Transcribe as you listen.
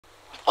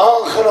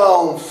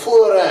aangenaam,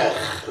 voorreg,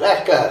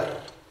 lekker,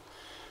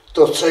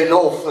 tot sy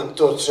lof en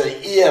tot sy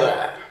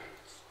ere.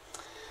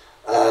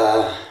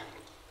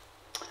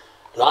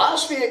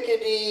 Laasweek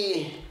het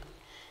die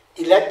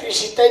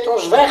elektrisiteit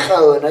ons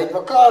weggehou en uit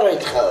mekaar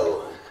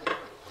uitgehou.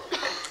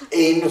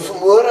 En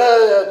vanmôre,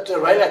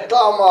 terwyl ek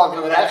klaarmaak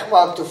en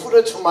regmaak, toe voel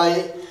dit vir my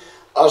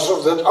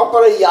asof dit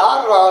amper 'n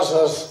jaar was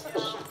as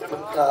met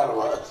mekaar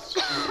was.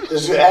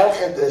 Dis hoe erg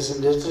dit is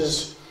en dit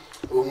is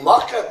hoe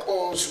maklik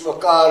ons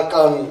mekaar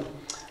kan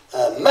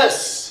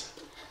mis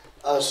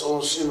as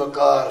ons nie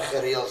mekaar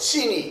gereeld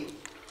sien nie.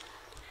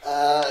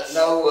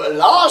 Nou,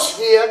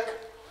 laasweek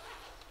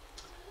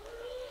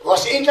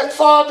was eintlik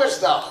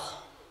Vadersdag.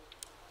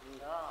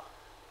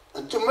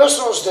 En toe mis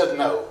ons dit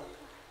nou.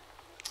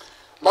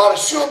 Maar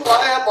so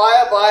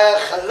baie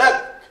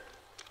geluk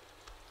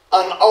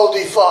aan al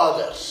die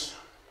vaders.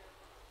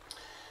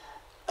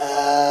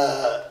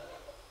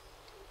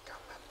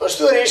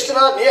 Pastoor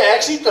Estraat, nee, ek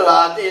is nie te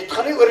laat nie, het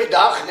gaan nie oor die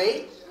dag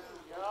nie.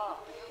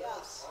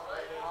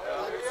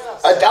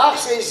 'n dag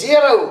sê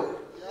 0.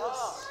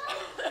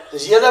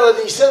 Dis julle wat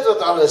hier sit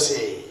wat alles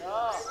sê.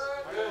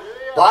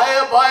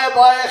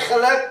 Baie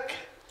geluk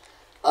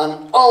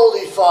aan al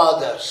die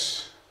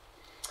vaders.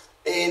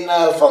 En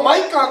van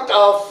my kant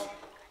af,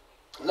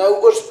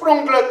 nou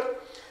oorspronklik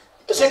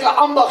is ek 'n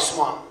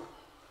ambagsman,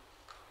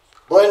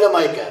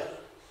 boilermaker.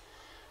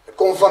 Ek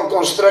kom van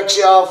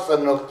konstruksie af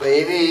en op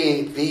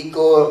heavy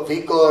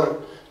Vicor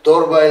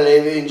Doorbyle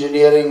Heavy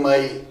Engineering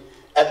my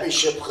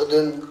apprenticeship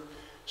gedoen.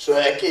 So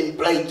ek ken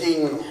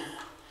plating,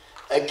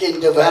 ek ken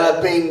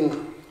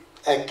developing,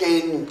 ek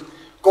ken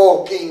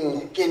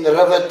caulking, ek ken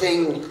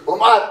riveting.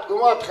 Omaat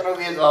gaan nou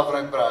weet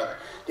waarvan ek praat.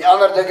 Die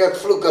ander dink ek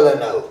vloek hulle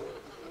nou.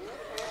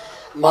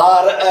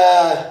 Maar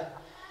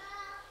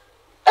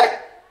ek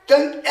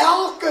dink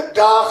elke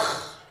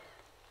dag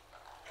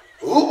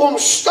hoe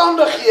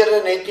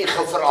omstandighede net nie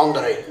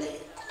verander het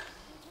nie.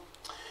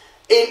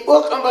 En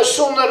ook in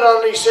besonder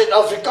dan die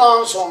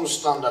Suid-Afrikaanse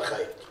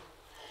omstandigheid.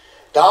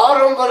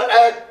 Daarom wil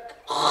ek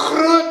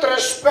groot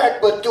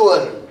respek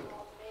betoon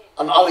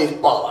aan al die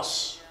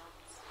paas,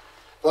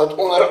 wat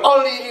onder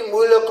al hierdie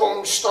moeilike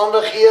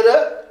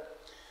omstandighede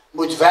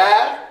moet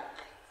werk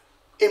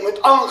en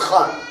moet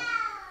aangaan.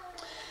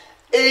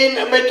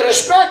 En met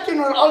respek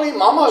teenoor al die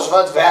mamas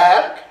wat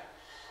werk,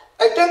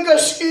 ek dink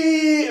as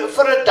u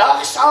vir 'n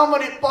dag saam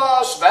met die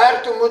paas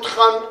werk toe moet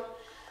gaan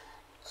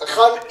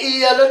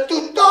u hulle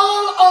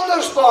totaal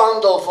anders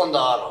behandel van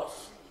daar af.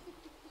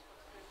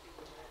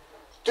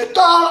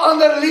 Totaal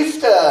ander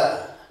liefde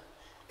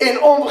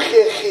en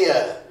omgee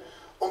gee,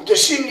 om te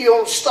sien die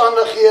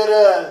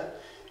omstandighede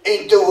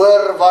en te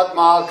hoor wat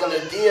maak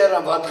hulle deur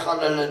en wat gaan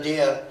hulle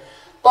deur.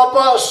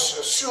 Papas,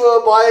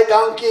 so baie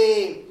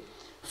dankie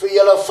vir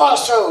julle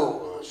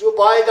vashou, so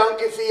baie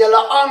dankie vir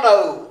julle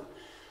aanhou,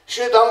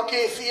 so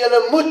dankie vir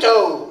julle moed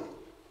hou,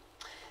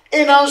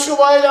 en dan so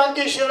baie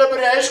dankie as julle by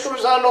die huis kom,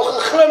 is daar nog 'n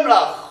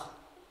glimlag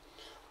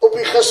op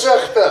die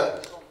gesigte.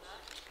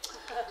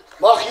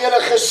 Mag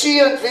julle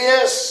geseënd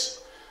wees,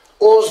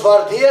 ons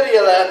waardeer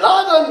julle, en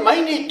laat dan my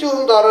nie toe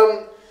om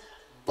daarom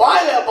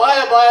baie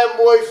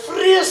mooi,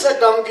 vreeslik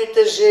dankie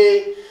te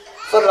sê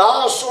vir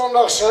laas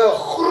Sondag se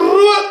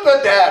groot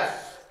bederf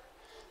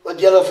wat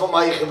julle vir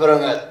my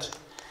gebring het.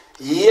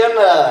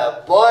 Jene,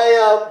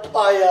 baie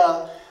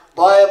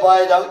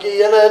dankie,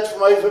 julle het vir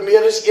my vir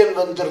meer as 1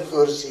 winter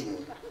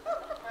voorsien.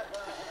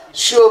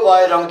 So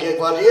baie dankie, ek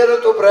waardeer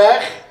dit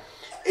opreg,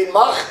 en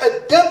mag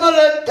 'n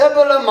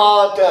dubbele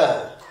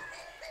mate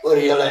oor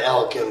julle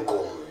elkeen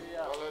kom.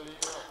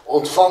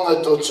 Ontvang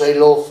het tot sy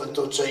lof en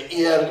tot sy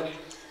eer.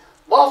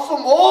 Maar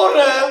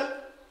vanmôre,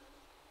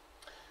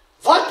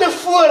 wat 'n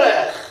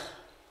voorreg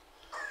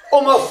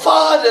om 'n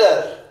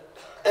Vader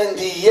in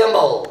die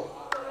hemel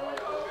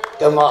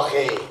te mag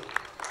hê.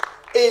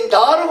 En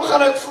daarom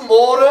gaan ek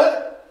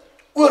vanmôre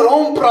oor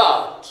hom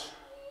praat.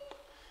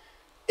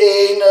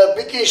 En 'n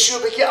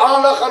bietjie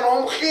aandag aan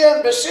hom gee,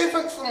 en besef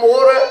ek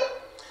vanmôre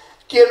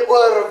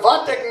teenoor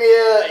wat ek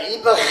mee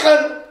hier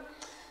begin,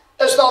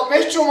 is dalk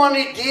net so om aan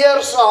die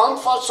deur se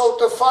handvatsel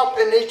te vat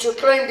en net so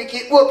klein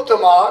bietjie oop te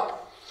maak.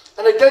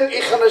 En ek dink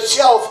ek gaan dit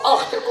self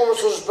agterkom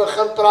as ons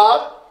begin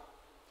praat.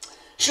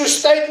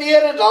 Soos tyd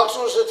leer en dalk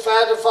ons dit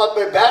verder vat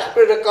by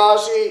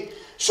bergpredikasie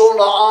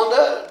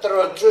sondaande,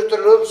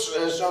 terloops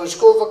is nou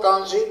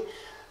skoolvakansie.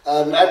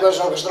 En ek was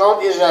nog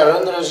gisterand eers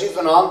herinner as die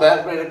vanaand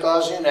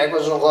bergpredikasie en ek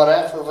was nog al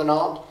reg vir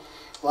vanaand.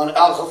 Maar in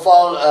elk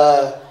geval,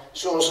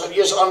 so ons gaan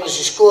eers anders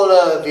die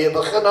skole weer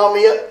begin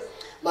daarmee.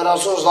 Maar dan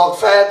ons dalk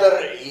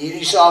verder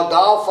hierdie saak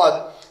daar vat.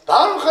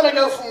 Daarom gaan ek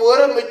nou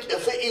vanmôre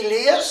vir u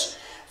lees,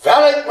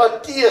 wel uit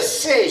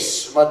Matteus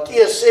 6.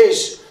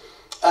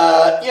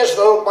 Eers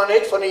wil ek maar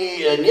net van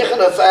die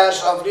 9de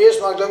vers aflees,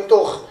 maar ek dink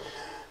tog,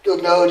 toe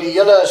ek nou die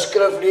hele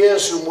skrif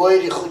lees, hoe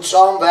mooi die goed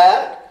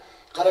saamwerk,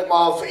 gaan ek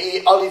maar vir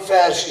u al die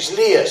versies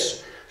lees.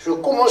 So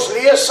kom ons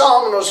lees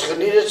saam en ons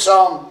geniet dit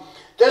saam.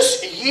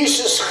 Dis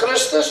Jesus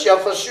Christus,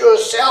 Yahweh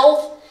self,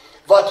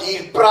 wat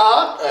hier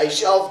praat, hy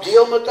self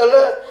deel met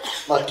hulle.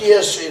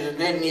 Matteus het dit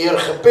net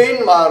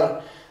neergepen,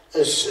 maar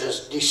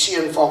is die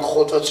seun van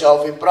God wat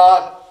self hier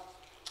praat.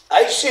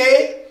 Hy sê,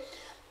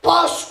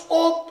 pas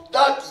op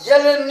dat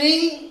julle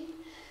nie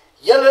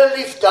julle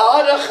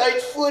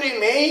liefdadigheid voor die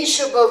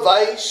mense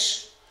bewys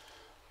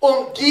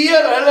om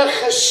deur hulle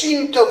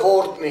gesien te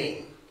word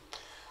nie.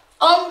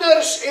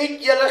 Anders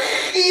het julle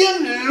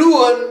geen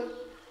loon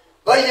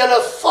by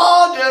julle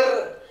Vader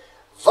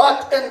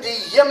wat in die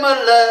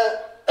hemele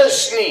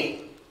is nie.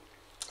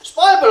 Dit is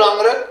baie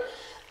belangrik.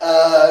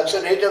 Ek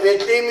sal net nou weer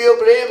klem op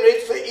lê,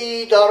 net vir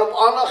u daarop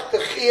aandag te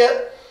gee,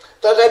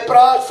 dat hy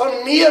praat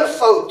van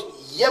meervoud,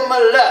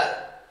 hemele.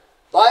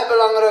 Baie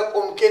belangrik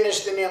om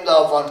kennis te neem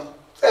daarvan.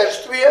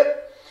 Vers 2.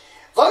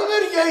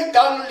 Wanneer jy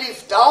dan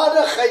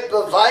liefdadigheid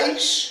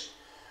bewys,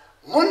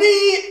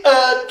 moenie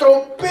 'n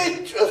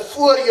trompet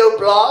voor jou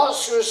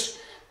blaas, soos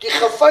die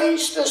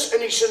geveinstes in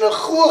die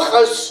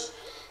sinagoges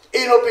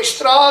en op die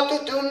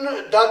strate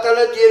doen, dat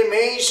hulle deur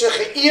mense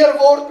geëer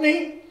word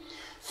nie.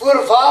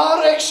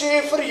 Voorwaar ek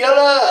sê vir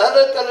julle,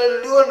 hulle het hulle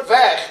loon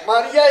weg,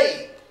 maar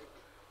jy,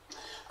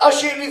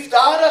 as jy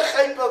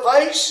liefdadigheid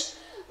bewys,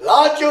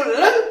 laat jou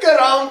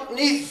linkerhand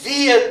nie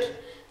weet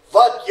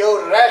wat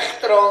jou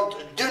regterhand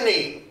doen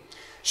nie,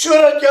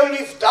 sodat jou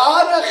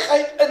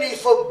liefdadigheid in die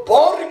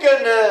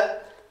verborgene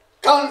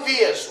kan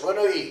wees, hoor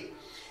nou hier,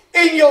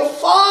 en jou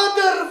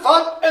Vader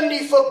wat in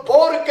die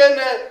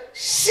verborgene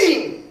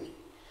sien,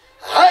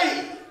 hy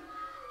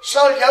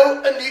sal jou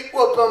in die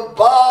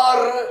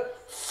openbaar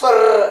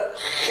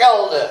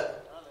vergelde.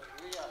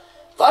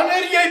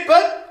 Wanneer jy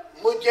bid,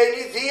 moet jy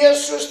nie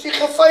wees soos die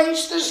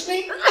geveinstes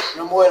nie.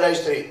 Nou mooi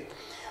luister hier.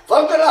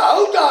 Want hulle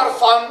hou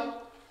daarvan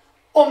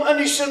om in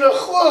die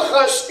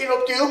sinagoges en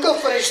op die hoeke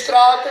van die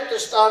strate te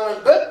staan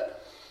en bid,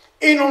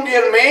 en om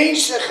deur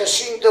mense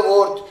gesien te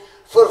word.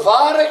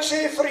 Voorwaar ek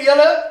sê vir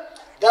julle,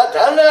 dat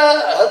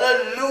hulle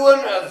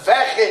loon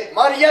weg het.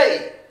 Maar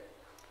jy,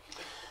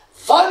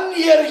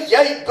 wanneer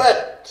jy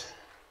bid,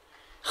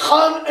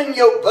 gaan in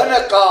jou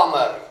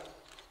binnekamer,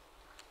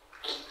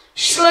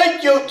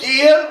 sluit jou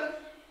deur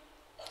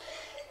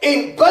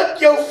en bid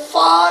jou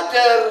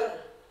Vader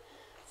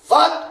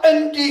wat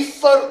in die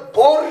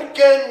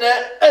verborgene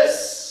is.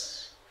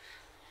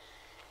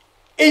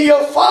 En jou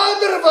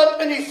Vader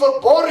wat in die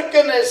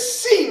verborgene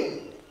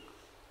sien,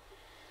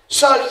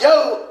 sal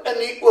jou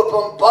in die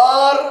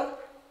openbaar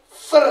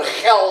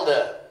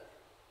vergelde.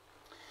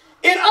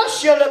 En as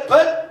jy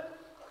bid,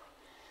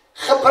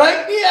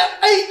 gebruik nie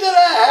 'n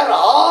ydelle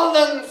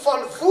herhaling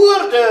van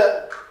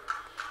woorde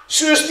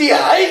soos die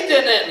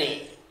heidene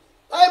nie.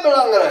 Baie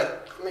belangrik.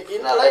 Jy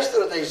nou luister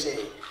wat hy sê.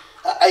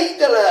 'n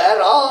Ydelle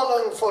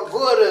herhaling van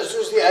woorde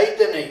soos die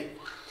heidene nie.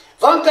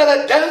 Want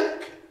hulle dink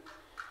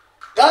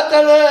dat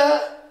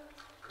hulle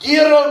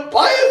deur al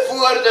baie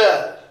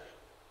woorde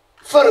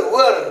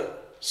verhoor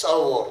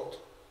sal word.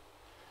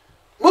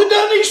 Moet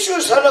dan nie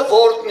soos hulle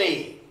word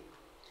nie.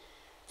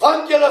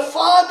 Want julle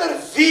Vader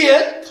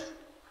weet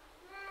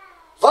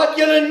wat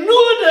julle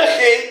nodig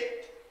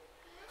het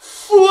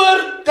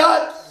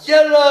voordat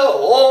julle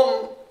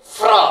hom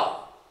vra.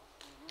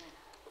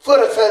 Voor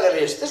het verder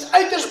lees. Dit is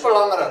uiters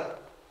belangrik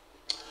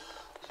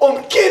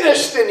om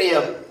kennis te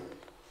neem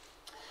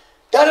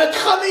dat het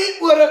gaan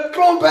nie oor 'n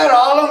klomp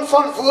herhaling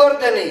van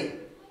woorde nie.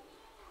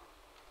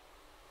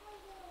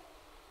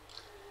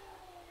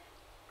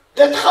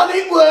 Dit gaan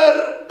nie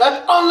oor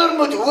dat ander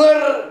moet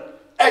hoor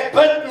ek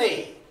bid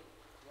nie.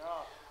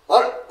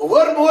 Maar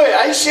hoor mooi,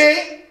 hy sê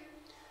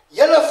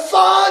julle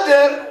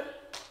Vader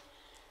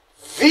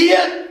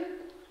weet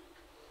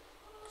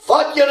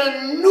wat julle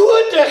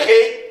nodig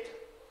het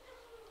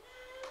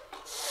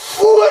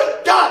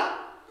voordat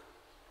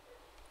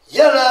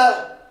julle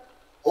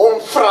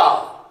hom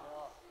vra.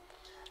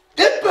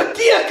 Dit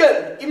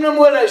beteken, jy moet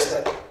mooi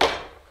luister,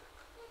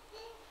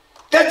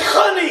 dit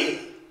gaan nie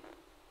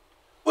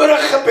oor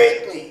 'n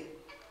gebed nie.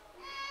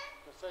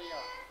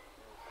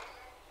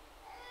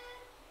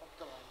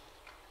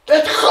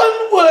 Dit gaan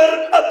oor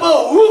 'n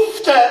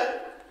behoefte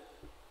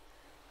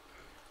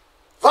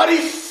wat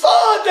die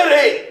Vader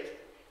het,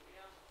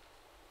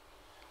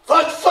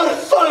 wat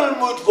vervul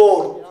moet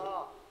word.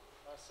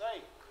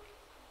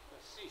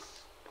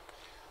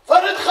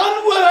 Want het gaan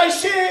oor, hy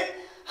sê,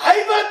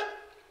 hy wat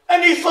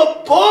in die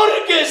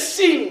verborge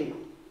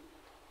sien,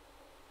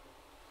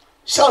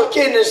 sal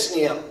kennis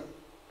neem.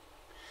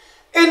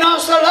 En dan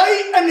sal hy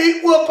in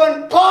die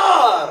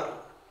openbaar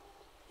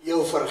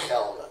jou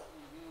vergelde.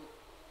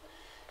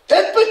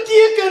 Dit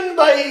beteken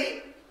by,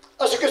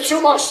 as ek het so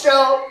mag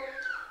stel,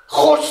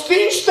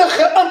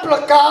 godsdienstige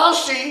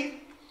implikasie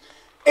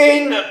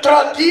en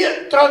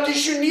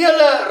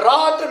tradisionele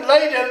raad en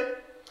leiding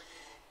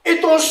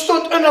het ons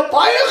tot in 'n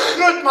baie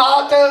groot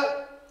mate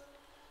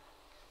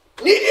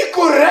nie die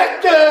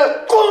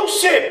korrekte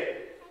konsep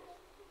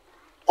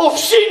of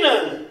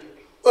siening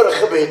oor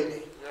gebed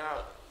nie.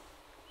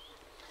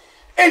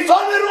 En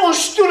wanneer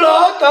ons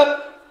toelaat dat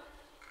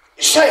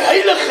sy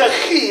Heilige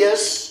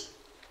Gees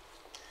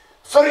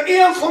vir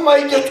een van my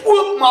dit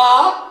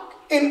oopmaak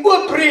en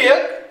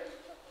oopbreek,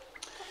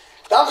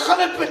 dan gaan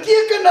dit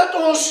beteken dat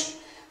ons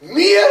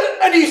meer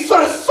in die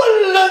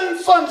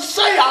vervulling van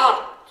sy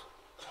hart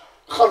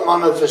gaan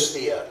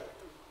manifesteer.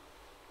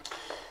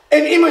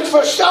 En u moet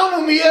verstaan,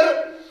 hoe meer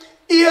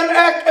u en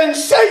ek in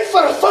sy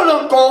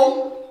vervulling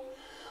kom,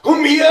 hoe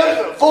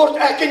meer word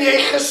ek en jy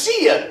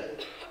geseën.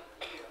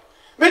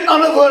 Met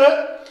ander woorde,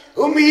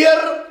 hoe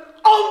meer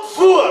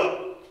antwoord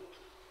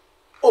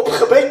op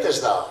gebed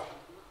is daar.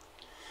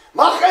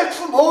 Mag ek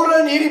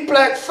vanmôre in hierdie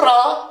plek vra,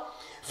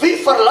 wie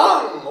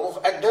verlang, of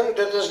ek dink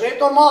dit is net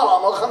normaal,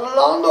 almal gaan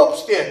hulle hande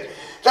opsteek,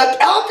 dat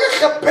elke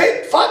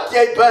gebed wat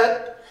jy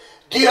bid,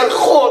 deur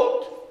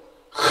God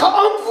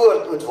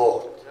geantwoord moet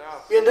word.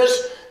 En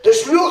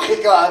dis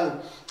logika,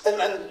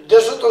 en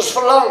dis wat ons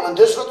verlang, en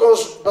dis wat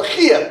ons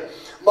begeer.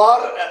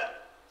 Maar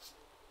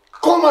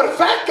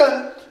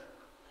kommerwekkend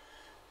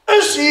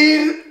is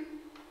hier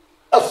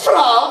 'n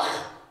vraag,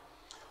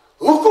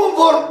 hoekom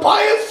word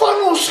baie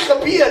van ons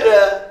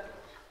gebede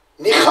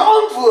nie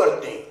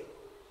geantwoord nie?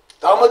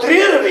 Daar moet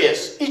rede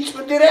wees, iets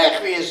moet nie reg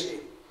wees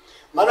nie.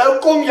 Maar nou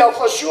kom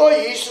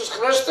Yahweh Jesus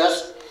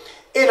Christus,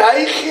 en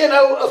hy gee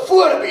nou 'n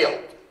voorbeeld.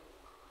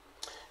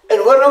 En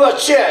hoor nou wat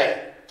sê hy.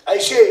 Hy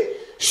sê,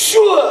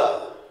 so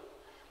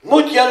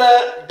moet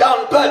julle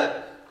dan bid.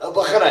 Nou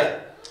begin hy.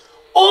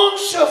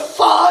 Onse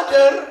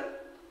Vader,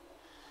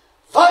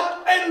 wat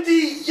in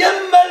die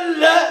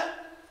hemele,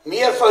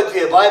 meervoud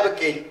weer, baie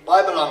bekend,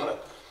 baie belangrik,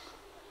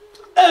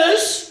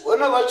 is, hoor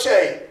nou wat sê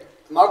hy,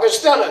 maak 'n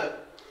stelling,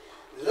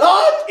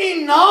 laat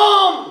u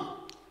naam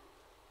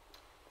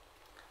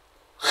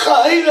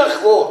geheilig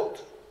word.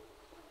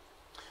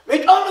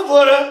 Met ander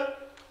woorde,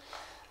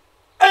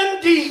 in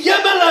die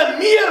hemele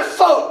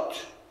meervoud,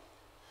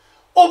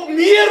 op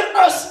meer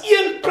as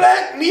een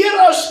plek, meer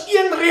as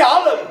een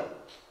realm,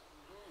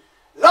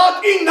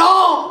 laat u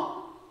naam,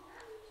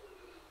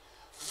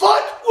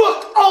 wat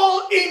ook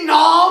al u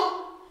naam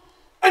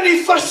in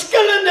die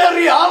verskillende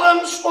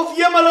realms of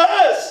hemele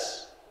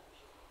is.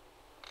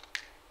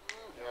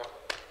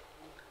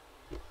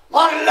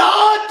 Maar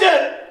laat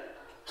dit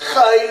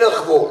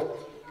geheilig word.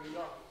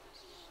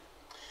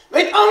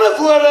 Met ander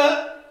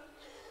woorde,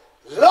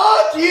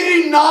 laat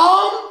hierdie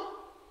naam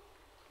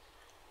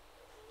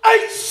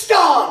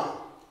uitstaan.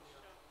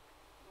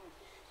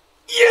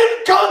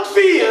 Een kan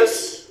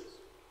wees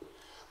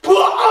bo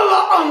alle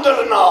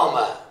ander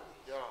name.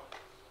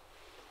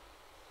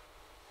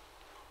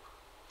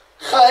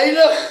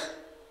 Geheilig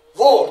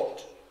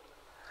word.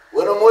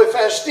 Hoor nou mooi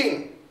vers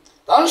 10.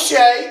 Dan sê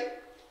hy,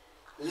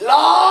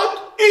 laat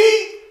u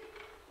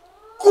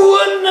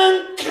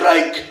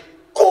koninkryk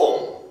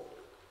kom.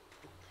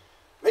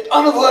 Met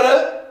ander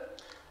woorde,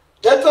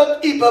 dit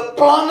wat u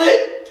beplan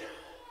het,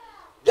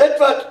 dit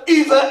wat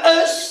uwe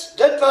is,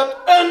 dit wat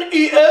in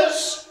u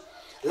is,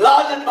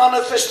 laat dit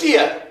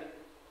manifesteer.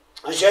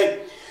 As jy,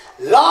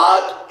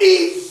 laat u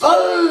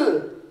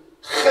wil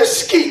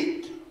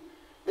geskied.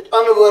 Met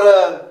ander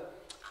woorde,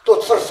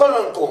 tot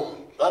vervulling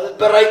kom, laat dit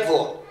bereik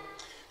word.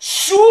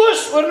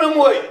 Soos, hoor nou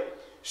mooi,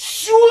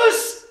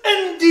 soos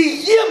in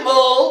die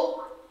hemel,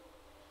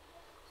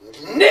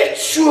 net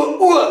so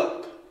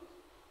ook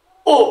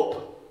op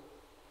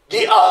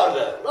die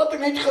aarde. Laat ek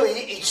net gou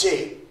hier iets sê.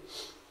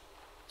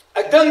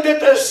 Ek dink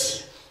dit is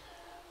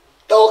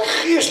dalk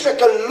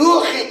geestelike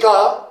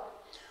logika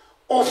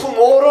om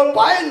vanmôre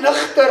baie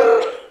nigter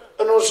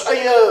in ons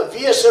eie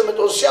wese met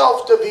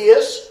onsself te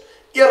wees,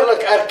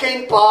 eerlik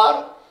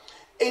erkenbaar,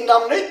 en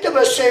dan net te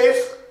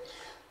besef,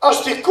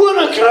 as die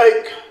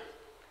koninkryk,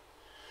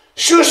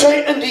 soos hy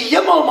in die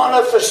hemel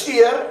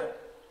manifesteer,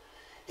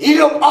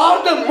 hier op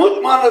aarde moet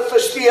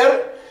manifesteer,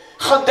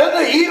 gaan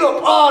dinge hier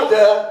op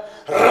aarde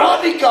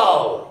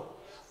radikaal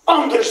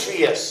anders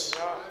wees,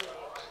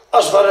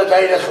 as wat het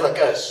heiliglik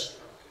is.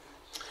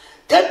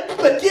 Dit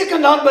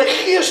beteken dan by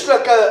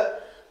geestelike,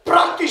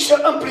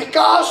 praktiese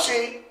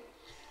implikasie,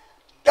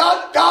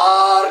 dat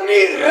daar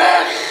nie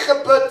reg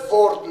gebid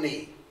word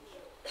nie.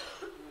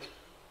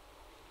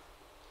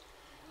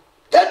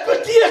 Dit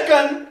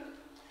beteken,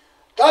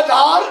 dat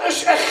daar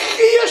is 'n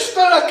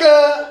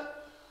geestelike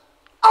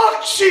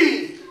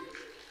aksie,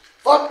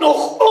 wat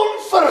nog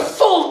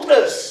onvervuld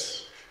is,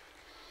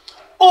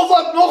 of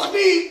wat nog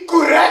nie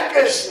korrek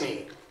is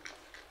nie.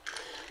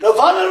 Nou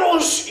wanneer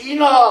ons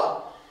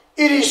hierna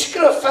hierdie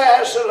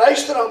skrifverse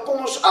luister, dan kom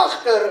ons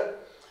agter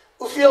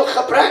hoeveel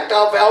gebrek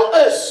daar wel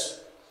is.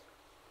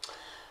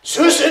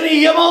 Soos in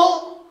die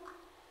hemel,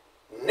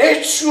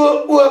 net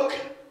so ook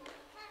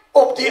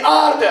op die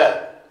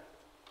aarde.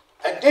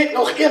 Ek net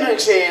nog een ding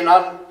sê en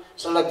dan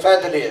sal ek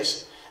verder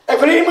lees. Ek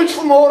wil jy moet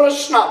vanmôre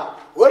snap,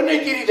 hoor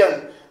net hierdie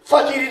ding,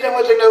 vat hierdie ding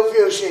wat ek nou vir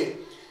jou sê.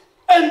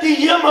 In die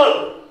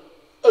hemel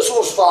is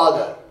ons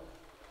Vader.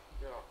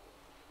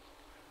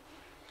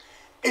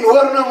 En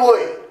hoor nou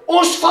mooi,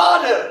 ons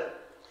Vader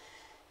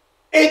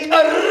het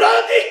 'n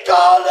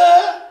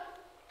radikale,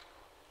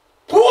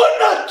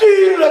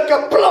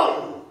 bonatuurlike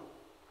plan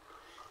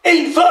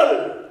en wil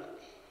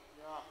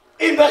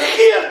en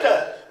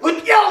begeerte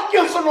met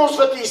elkeen van ons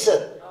wat hier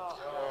sit.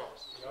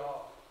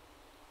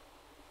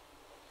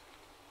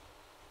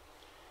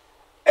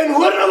 En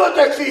hoor nou wat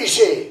ek vir u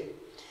sê.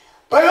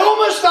 By hom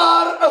is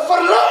daar 'n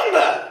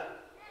verlange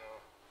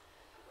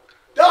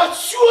dat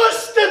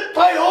soos dit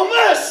by hom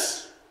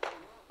is,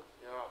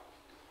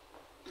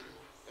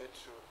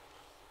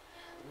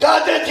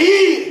 dat dit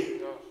hier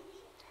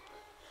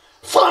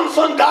van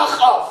vandag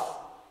af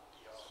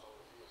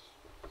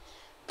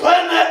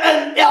binne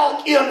in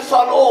elkeen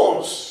van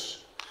ons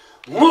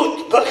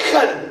moet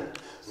begin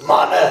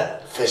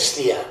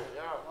manifesteer.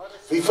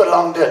 Wie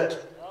verlang dit?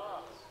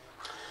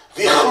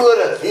 Wie glo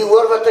dit? Wie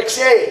hoor wat ek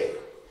sê?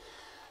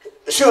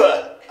 So,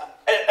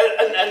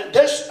 en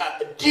dis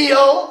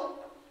deel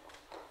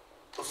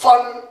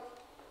van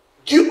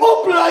die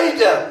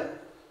opleiding.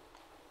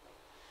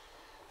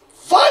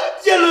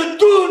 Wat julle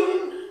doen,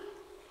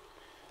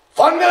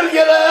 wanneer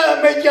julle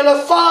met julle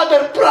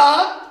Vader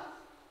praat,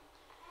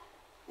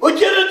 moet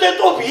julle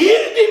dit op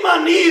hierdie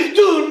manier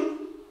doen,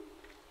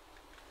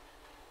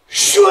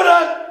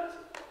 sodat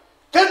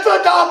dit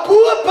wat daar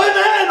bo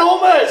binne in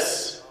hom is,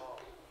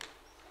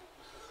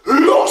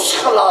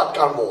 losgelaat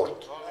kan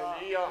word.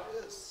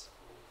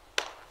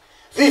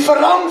 Wie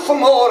verlang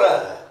vanmôre,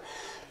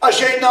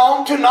 as jy na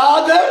hom toe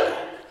nader,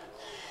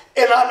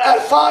 en dan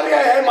ervaar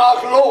jy, hy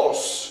maak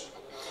los,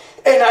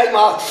 en hy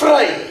maak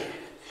vry,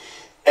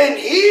 en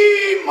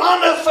hier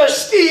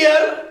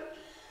manifesteer,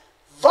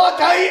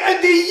 wat hy in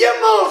die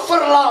hemel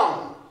verlang.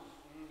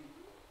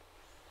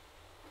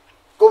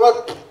 Kom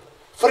ek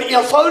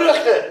vereenvoudig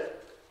dit.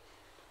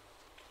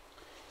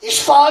 Hier's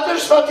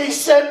vaders wat hier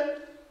sit,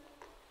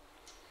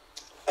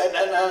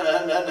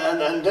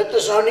 en dit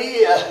is nou nie,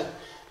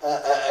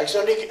 ek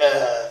sou nie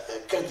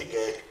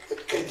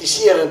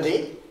kritiserend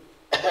nie,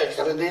 ek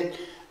gaan dit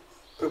net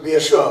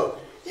probeer so.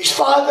 Hier's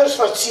vaders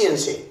wat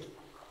seuns het.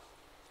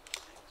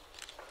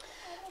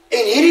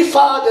 En hierdie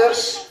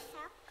vaders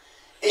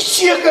het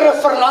sekere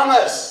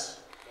verlangens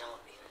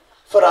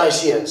vir daai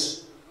seuns.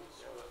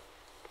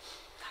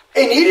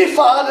 En hierdie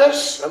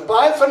vaders, en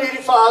baie van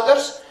hierdie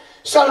vaders,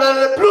 sal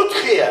hulle bloed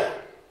gee,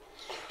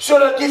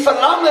 sodat die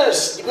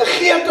verlangens, die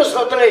begeertes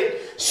wat hulle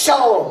het,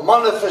 sal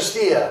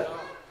manifesteer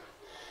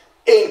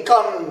en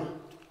kan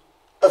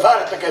 'n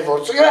werklikheid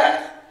word. So reg.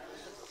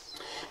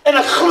 En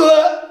ek glo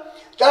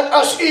dat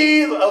as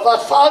u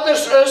wat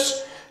vaders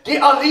is, die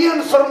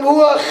alleen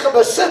vermoë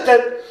besit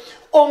het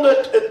om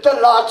dit te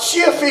laat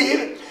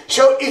seëvier,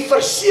 sou u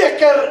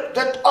verseker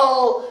dit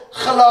al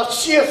gelaat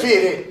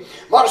seëvier het.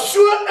 Maar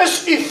so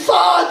is u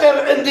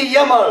Vader in die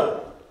hemel.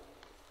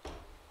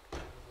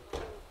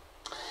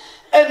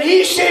 En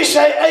hier sê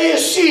sy eie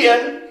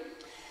seun,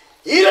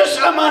 hier is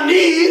 'n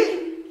manier,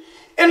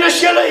 en as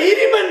julle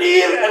hierdie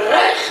manier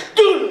reg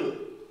doen,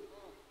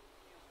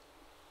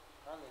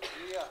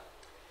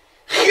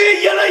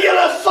 gee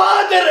julle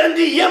Vader in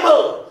die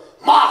hemel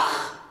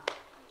mag,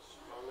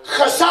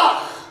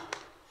 gesag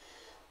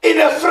en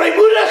 'n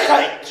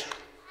vrymoedigheid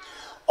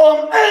om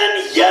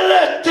in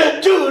julle te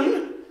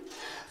doen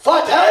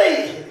wat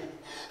hy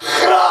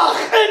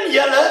graag in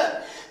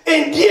julle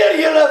en deur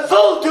julle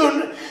wil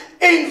doen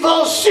en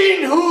wil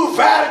sien hoe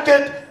werk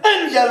dit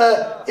in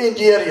julle en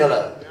deur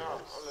julle.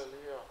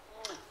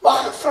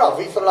 Mag ek vra,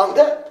 wie verlang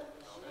dit?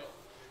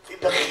 Wie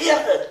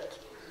begeer dit?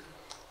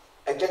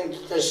 Ek dink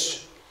dit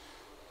is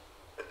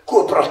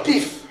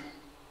koöperatief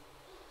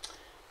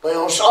by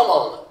ons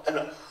almal.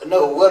 En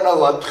nou hoor nou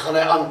wat gaan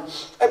hy aan.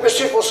 Ek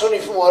besef ons gaan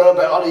nie vanmôre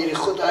by al hierdie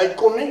goed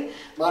uitkom nie,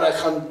 maar ek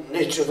gaan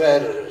net so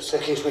ver sy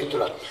gees my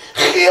toelaat.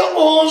 Gee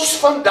ons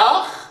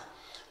vandag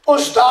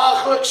ons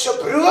daaglikse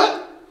brood,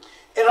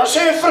 en dan sê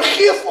hy,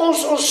 vergeef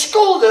ons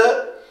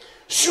skulde,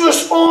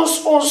 soos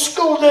ons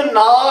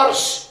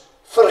skuldenaars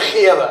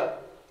vergewe.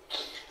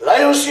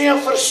 Lei ons nie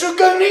in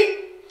versoeking nie,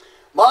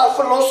 maar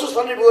verlos ons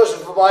van die bose.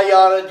 Vir baie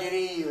jare het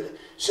hierdie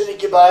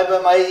sinnetjie baie by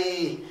my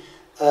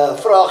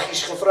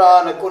vragies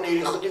gevra, en ek kon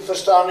hierdie goed nie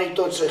verstaan nie,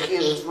 tot sy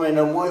gees het vir my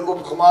nou mooi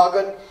opgemaak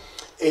het,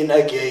 en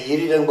ek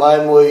hierdie ding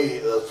baie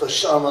mooi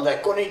verstaan, want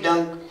ek kon nie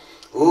dink,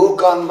 hoe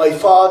kan my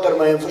Vader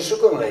my in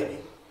versoeking lei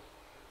nie?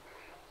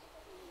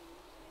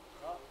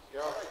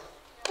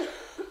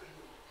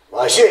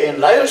 Maar hy sê, en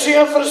lei ons nie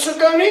in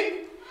versoeking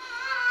nie,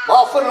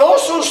 maar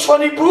verlos ons van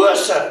die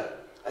bose.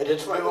 Hy het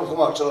dit vir my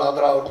opgemaak, sal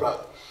later daaroor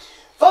praat.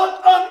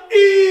 Want aan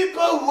u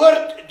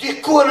behoort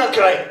die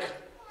koninkryk,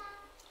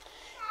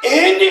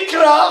 en die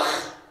krag,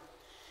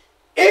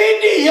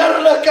 en die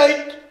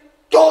heerlikheid,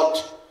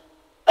 tot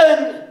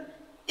in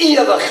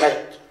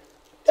ewigheid.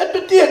 Dit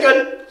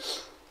beteken,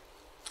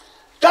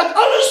 dat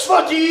alles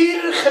wat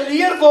hier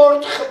geleer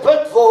word,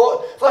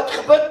 wat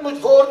gebid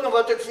moet word, en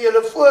wat ek vir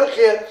julle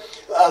voorgee,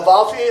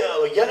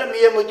 waarvoor julle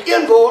mee moet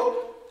een word,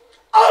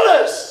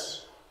 alles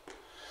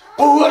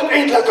behoort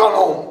eintlik aan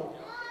hom.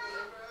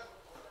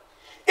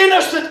 En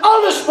as dit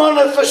alles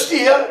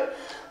manifesteer,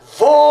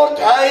 word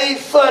hy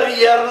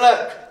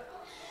verheerlik.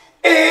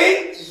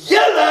 En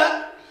julle,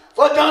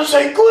 wat aan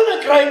sy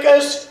koninkryk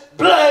is,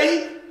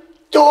 bly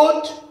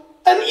tot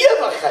in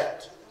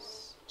ewigheid.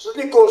 Is dit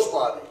nie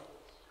kosbaar nie?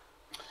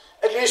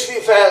 Ek lees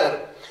weer verder.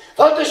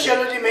 Want as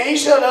julle die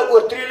mense hulle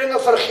oortredinge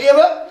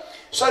vergewe,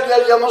 sal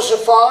julle hemelse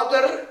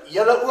Vader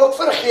julle ook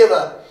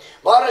vergewe.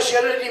 Maar as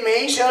julle die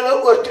mense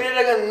hulle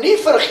oortredinge nie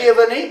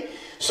vergewe nie,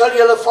 sal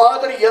julle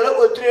Vader julle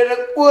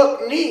oortreding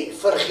ook nie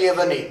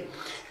vergewe nie.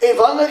 En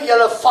wanneer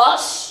julle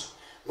vas,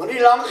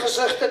 moenie lang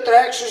gesigte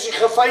trek soos die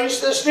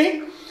geveinstes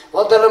nie,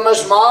 want hulle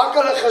mismaak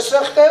hulle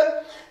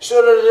gesigte,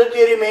 sodat dit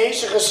deur die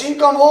mense gesien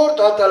kan word,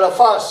 dat hulle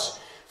vas.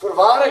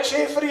 Voorwaar ek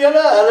sê vir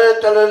julle, hulle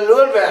het hulle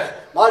loon weg.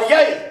 Maar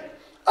jy,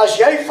 as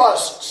jy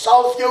vas,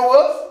 salf jou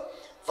hoof,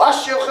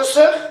 was jou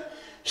gesig,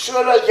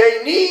 sodat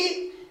jy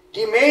nie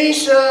die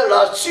mense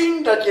laat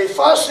sien dat jy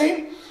vas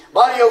nie,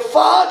 maar jou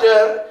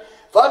Vader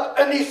wat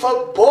in die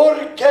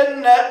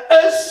verborgene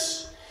is,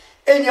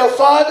 en jou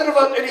Vader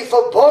wat in die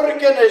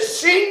verborgene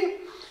sien,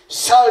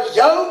 sal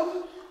jou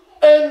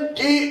in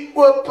die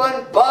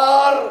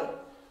openbaar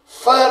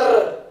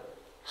vergelde.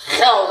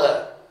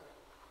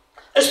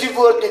 Is die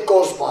woord nie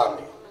kosbaar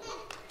nie?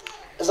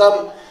 Is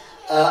dan,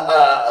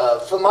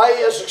 vir my,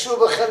 as ek so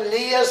begin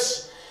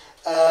lees,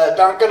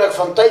 dan kan ek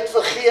van tyd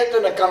vergeet,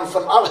 en ek kan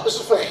van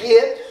alles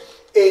vergeet,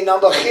 en dan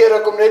begeer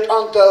ek om net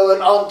aan te hou,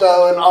 en aan te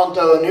hou, en aan te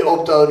hou, en nie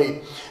op te hou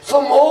nie.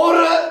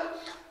 Vanmôre,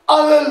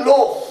 alle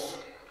lof,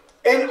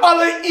 en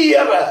alle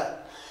ere,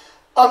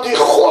 aan die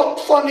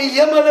God van die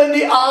hemel en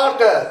die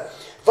aarde,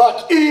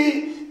 wat u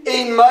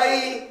en my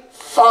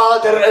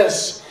Vader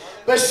is.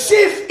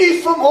 Besef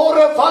u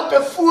vanmôre wat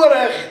 'n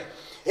voorreg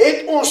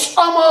het ons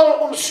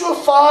almal om so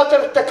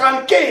Vader te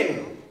kan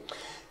ken,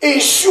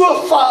 en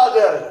so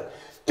Vader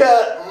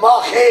te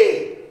mag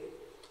hê.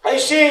 Hy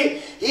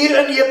sê hier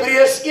in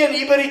Hebreërs 1,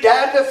 hier by die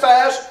 3de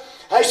vers,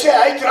 hy sê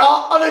hy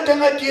dra alle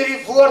dinge deur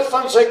die woord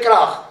van sy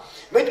krag.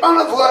 Met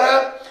ander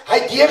woorde, hy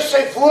het deur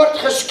sy woord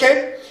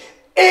geskep,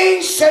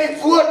 en sy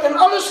woord en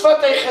alles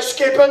wat hy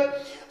geskep het,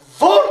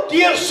 word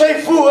deur sy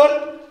woord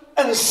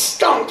in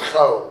stand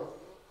gehou.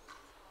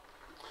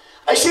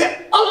 Hy sê,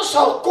 alles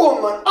sal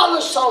kom en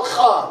alles sal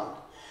gaan,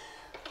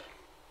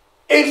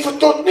 en vir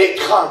tot niet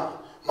gaan,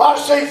 maar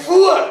sy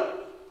woord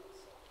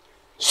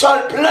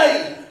sal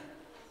bly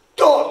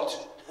tot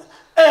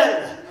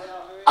in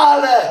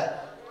alle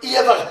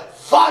ewig.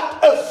 Wat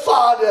 'n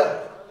Vader!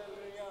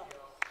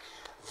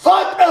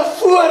 Wat 'n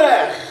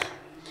voorreg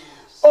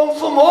om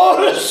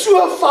vanmôre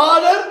so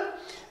Vader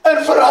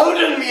in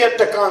verhouding mee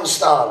te kan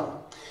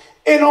staan,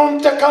 en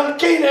om te kan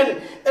ken,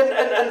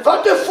 en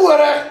wat 'n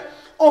voorreg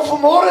om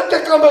vanmôre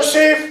te kan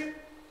besef,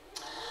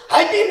 hy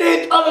het nie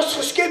net alles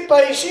geskep,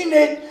 hy sien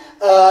net,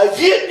 hy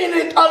weet nie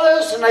net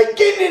alles, en hy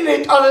ken nie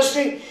net alles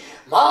nie,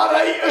 maar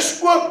hy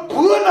is ook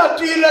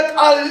bonatuurlik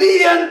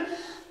alleen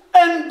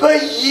in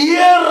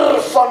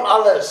beheer van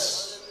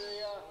alles.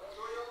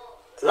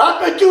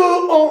 Laat my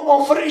toe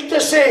om vir u te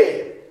sê,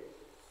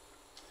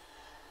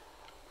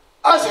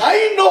 as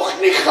hy nog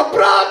nie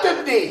gepraat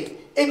het nie,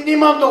 het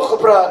niemand nog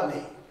gepraat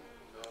nie.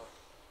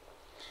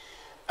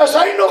 As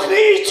hy nog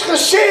nie iets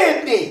gesê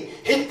het nie,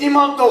 het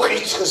niemand nog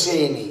iets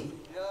gesê nie.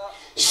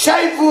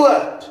 Sy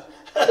woord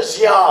is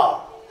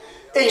ja,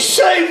 en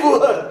sy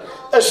woord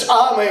is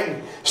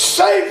amen.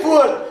 Sy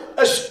woord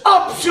is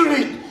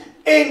absoluut,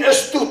 en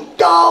is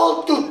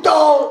totaal,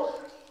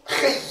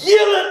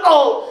 geheel en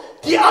al,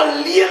 die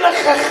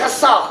alleenige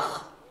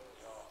gesag.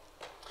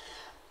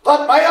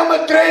 Wat my aan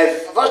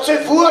betref, wat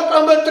sy woord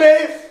aan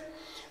betref,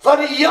 wat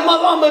die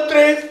hemel aan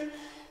betref,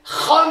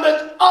 gaan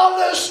dit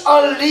alles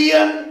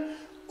alleen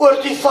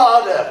oor die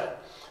Vader.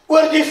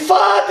 Oor die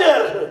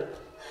Vader,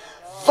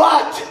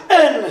 wat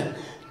in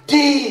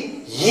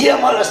die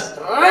hemel is.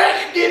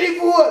 Reg deur die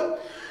woord,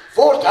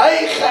 word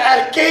hy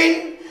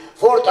geërken,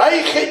 word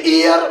hy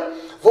geëer,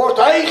 word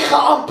hy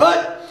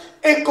geaanbid,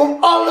 en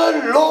kom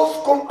alle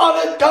lof, kom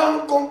alle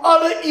dank, kom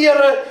alle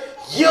ere,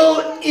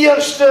 heel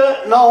eerste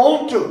na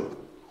hom toe.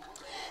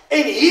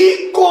 En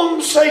hier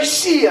kom sy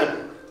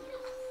seun,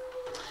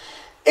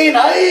 en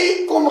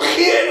hy kom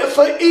gee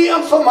vir u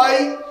en vir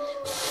my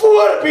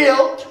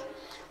voorbeeld,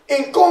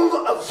 en kom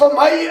vir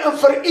my en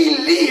vir u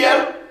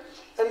leer,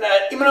 en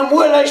u moet nou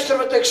mooi luister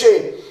wat ek sê,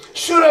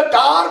 sodat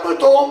daar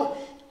met hom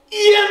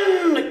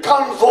een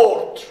kan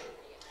word.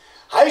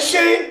 Hy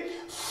sê,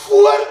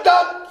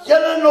 voordat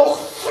julle nog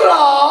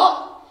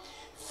vra,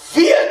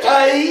 weet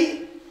hy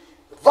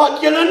wat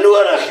julle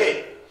nodig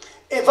het.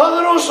 En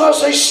wanneer ons na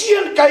sy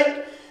seun kyk,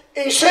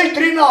 en sy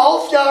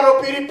 3,5 jaar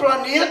op hierdie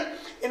planeet,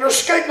 en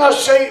ons kyk na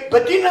sy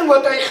bediening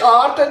wat hy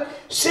gehad het,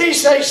 sê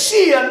sy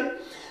seun,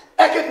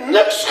 ek het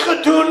niks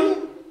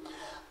gedoen,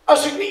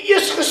 as ek nie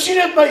eers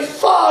gesien het, my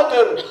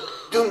Vader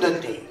doen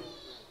dit nie.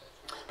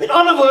 Met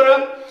ander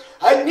woorde,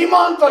 hy het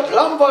niemand wat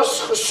lam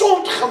was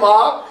gesond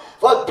gemaak,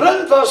 wat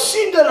blind was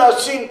siende laat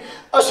sien,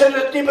 as hy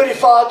dit nie by die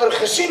Vader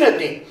gesien het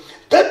nie.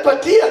 Dit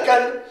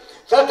beteken,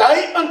 dat hy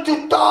in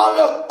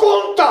totale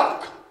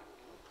kontak,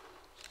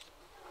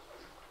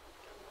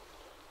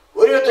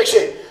 hoor jy wat ek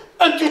sê,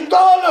 in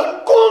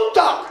totale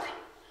kontak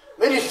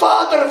met die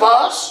Vader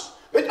was,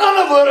 met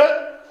ander woorde,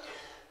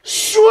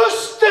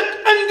 soos dit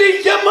in die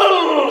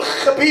hemel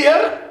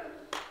gebeur,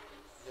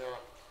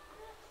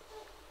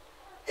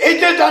 het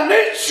dit dan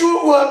net so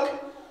ook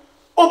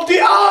op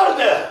die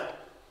aarde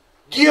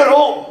deur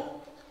hom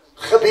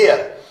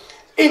gebeur.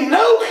 En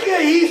nou gee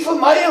hy vir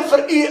my en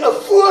vir u 'n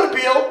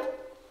voorbeeld,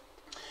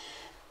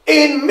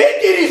 en met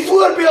hierdie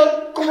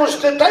voorbeeld kom ons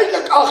dit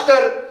duidelik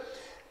agter,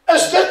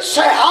 is dit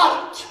sy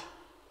hart,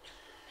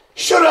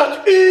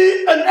 sodat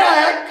u en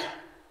ek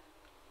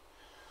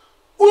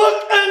ook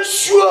in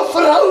so 'n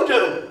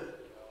verhouding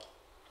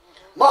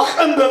mag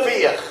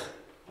inbeweeg.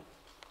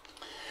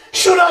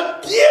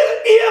 Sodat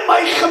deur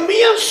my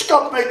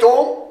gemeenskap met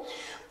hom,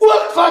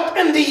 ook wat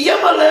in die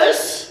hemel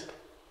is,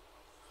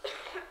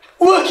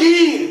 ook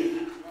hier,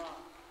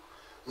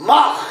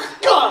 mag,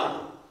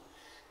 kan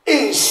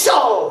en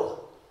sal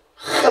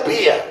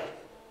gebeur.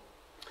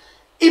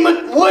 U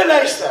moet mooi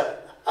luister.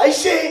 Hy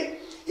sê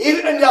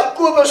hier in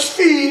Jakobus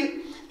 4,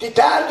 die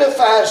 3de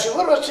vers,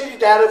 hoor wat sê die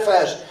 3de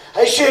vers.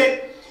 Hy sê,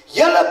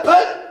 julle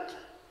bid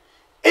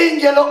en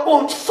julle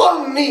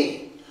ontvang nie,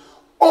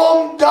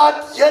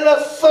 omdat julle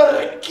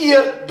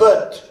verkeerd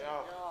bid.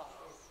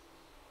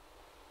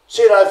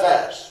 Sê daai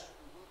vers.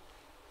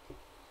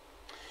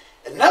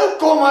 En nou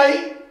kom hy,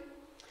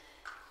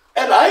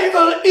 en hy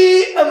wil u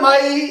en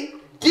my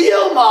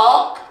deel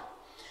maak,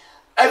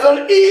 hy wil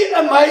u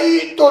en my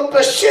tot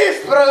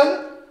besef bring,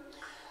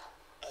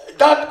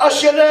 dat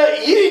as julle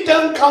hierdie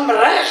ding kan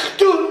reg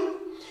doen,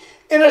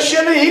 en as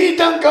julle hierdie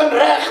ding kan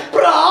reg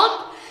praat,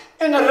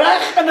 en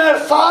reg in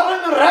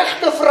ervaring en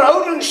regte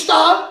verhouding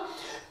staan,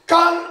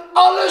 kan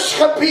alles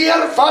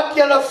gebeur wat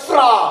julle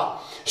vra.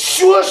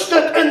 Soos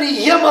dit in die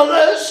hemel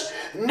is,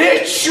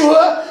 net so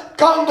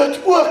kan dit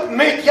ook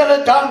met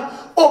julle dan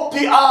op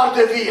die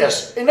aarde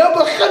wees. En nou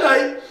begin hy,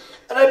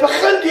 en hy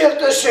begin deur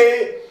te sê,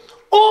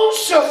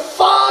 Onse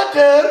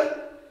Vader,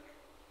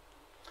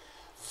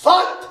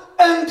 wat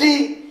in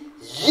die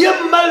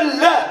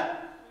hemele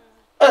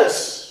is.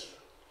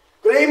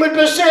 Jy moet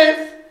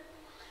besef,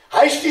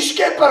 hy is die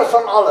skepper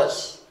van alles.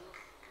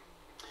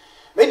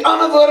 Met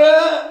ander woorde,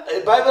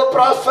 die Bybel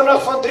praat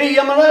vinnig van 3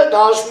 hemele,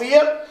 daar is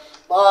meer,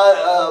 maar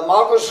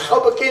maak ons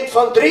gou bekend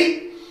van 3,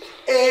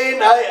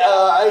 en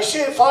hy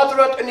sê, Vader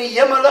wat in die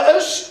hemele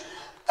is,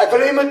 ek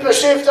wil jy moet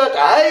besef dat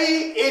hy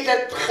het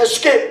dit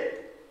geskep.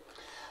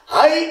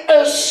 Hy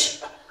is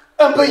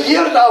in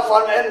beheer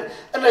daarvan, en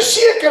in 'n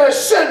sekere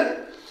sin,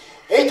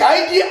 het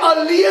hy die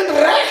alleen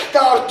reg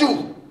daartoe.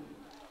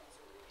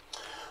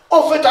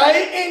 Of het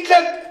hy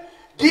eintlik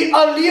die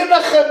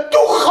alleenige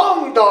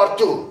toegang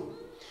daartoe.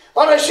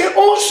 Want hy sê,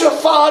 Onse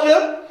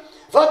Vader,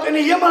 wat in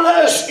die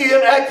hemele is, u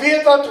en ek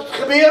weet wat het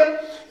gebeur.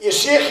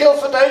 Jesegiel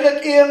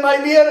verduidelik u en my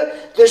meer,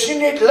 dis nie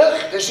net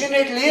lig, dis nie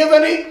net lewe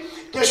nie,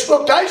 dis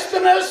ook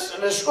duisternis,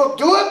 en dis ook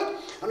dood,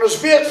 en ons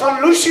weet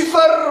van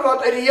Lucifer,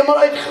 wat uit die hemel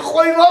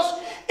uitgegooi was,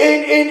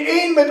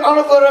 en met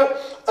ander woorde,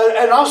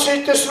 en dan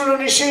sê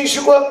Tessalonisense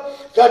ook,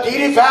 dat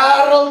hierdie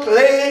wêreld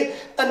lê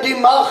in die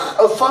mag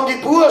van die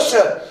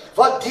bose,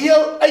 wat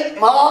deel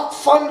uitmaak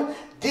van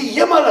die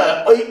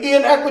hemele. U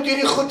en ek moet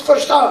hierdie goed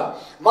verstaan.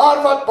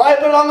 Maar wat baie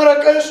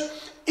belangrik is,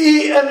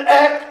 u en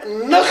ek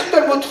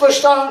nigter moet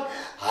verstaan,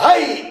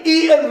 hy,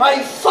 u en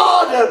my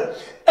Vader,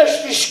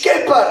 is die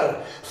skepper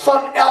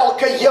van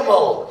elke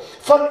hemel,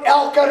 van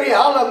elke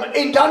realm,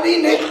 en dan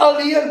nie net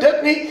alleen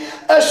dit nie,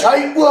 is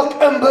hy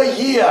ook in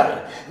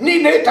beheer.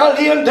 Nie net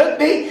alleen dit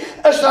nie,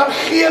 is daar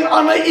geen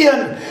ander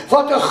een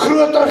wat 'n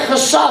groter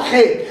gesag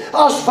het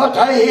as wat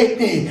hy het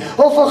nie,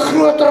 of 'n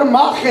groter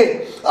mag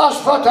het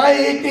as wat hy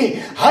het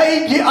nie. Hy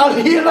het die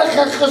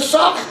alleenige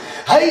gesag,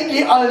 hy het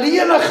die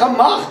alleenige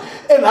mag,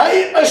 en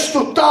hy is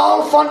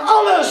totaal van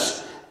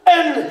alles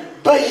in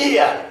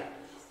beheer.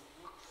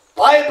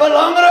 Baie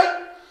belangrik,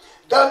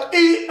 dat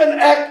u en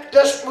ek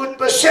dus moet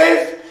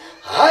besef,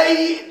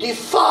 hy, die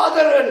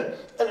Vader,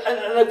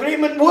 en ek wil jy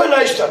moet mooi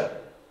luister,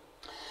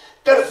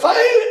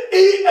 terwyl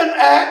u en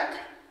ek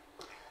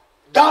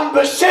dan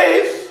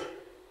besef,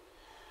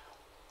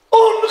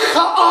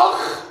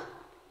 ongeag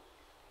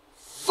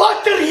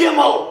watter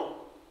hemel,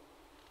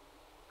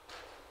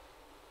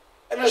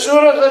 en is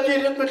nodig dat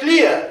jy dit moet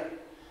leer,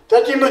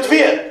 dat jy moet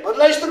weet, want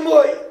luister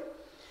mooi,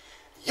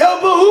 jou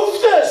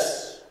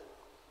behoeftes,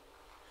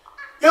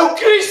 jou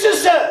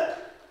krisisse,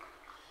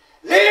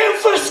 lê in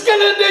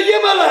verskillende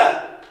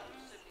hemele.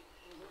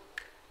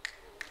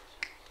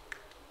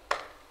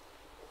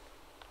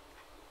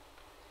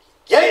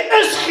 Jy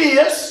is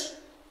gees,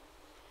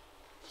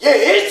 jy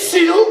het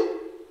siel,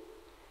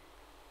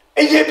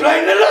 en jy bly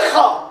in 'n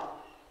liggaam.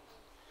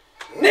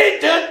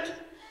 Net dit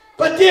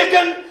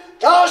beteken,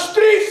 daar is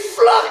 3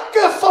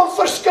 vlakke van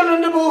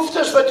verskillende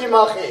behoeftes wat jy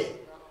mag hê.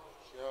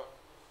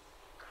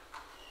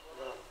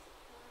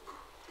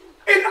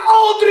 En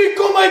al 3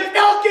 kom uit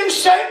elkeen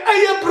sy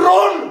eie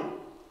bron.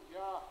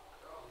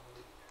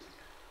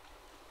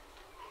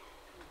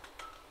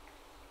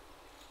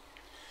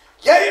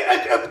 Jy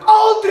het op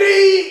al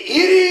 3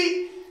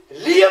 hierdie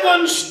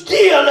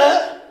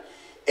lewensdele,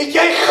 het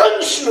jy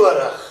guns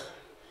nodig.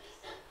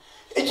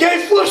 Het jy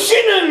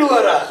voorsiening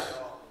nodig.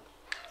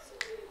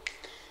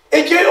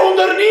 Het jy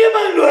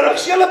onderneming nodig,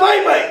 is julle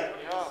by my?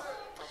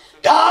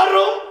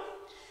 Daarom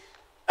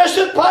is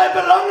dit baie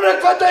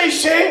belangrik wat hy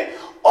sê,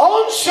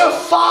 Onse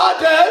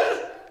Vader,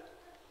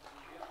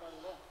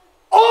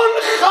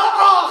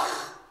 ongeag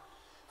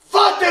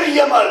watter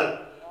hemel,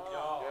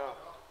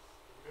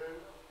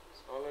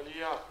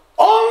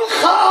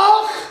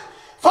 ongeag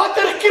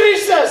watter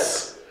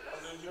krisis,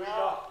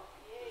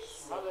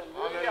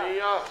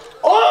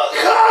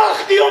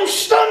 ongeag die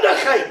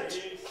omstandigheid,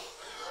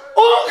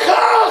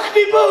 ongeag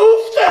die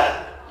behoefte,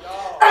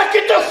 ek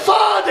het 'n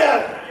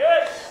Vader,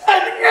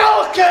 en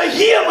elke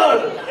hemel,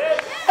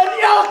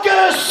 in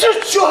elke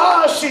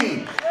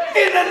situasie,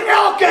 en in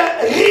elke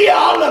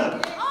realm.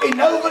 En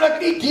nou wil ek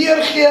nie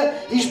deurgee,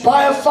 hier's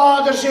baie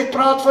vaders, het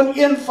praat van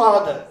een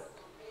Vader.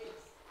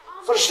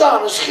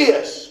 Verstaan, is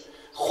gees,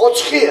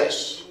 Gods gees.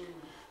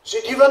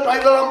 Sê die wat my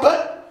wil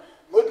aanbid,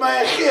 moet my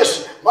in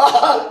gees, maar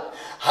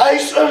hy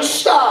is in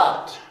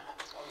staat.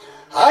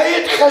 Hy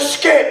het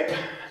geskep.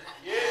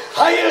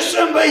 Hy is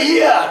in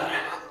beheer.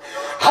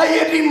 Hy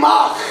het die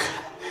mag.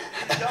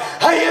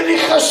 Hy het die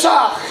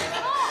gesag.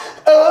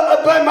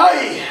 By my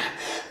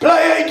bly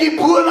hy die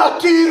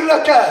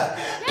bonatuurlike,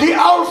 die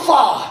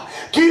alfa,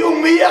 die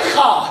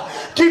omega,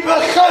 die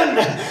begin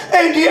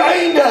en die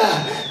einde,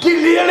 die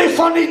lelie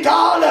van die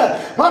dale,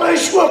 maar hy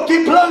is ook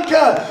die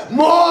blinke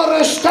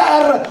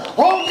morgenster,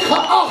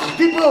 ongeag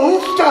die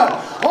behoefte,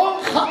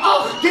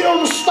 ongeag die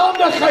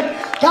omstandigheid,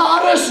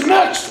 daar is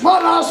niks,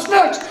 maar daar is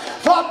niks,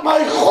 wat my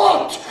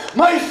God,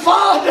 my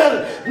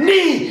Vader,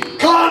 nie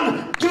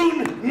kan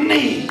doen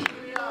nie.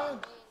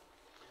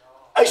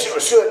 Hy sê,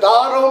 so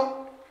daarom,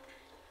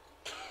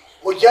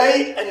 moet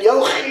jy in jou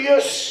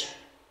gees,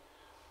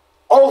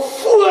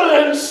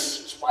 alvorens,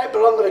 is baie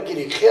belangrik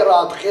hierdie, gee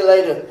raad, gee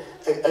leiding,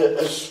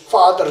 is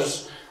vaders,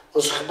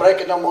 ons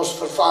gebruik het nou ons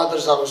vir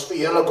vaders, dat ons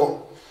verheerliking,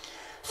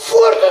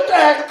 voordat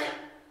ek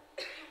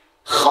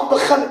gaan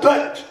begin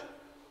bid,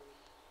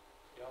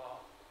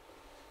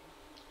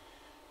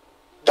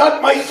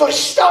 dat my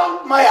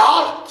verstand, my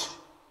hart,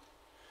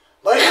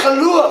 my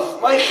geloof,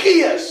 my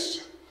gees,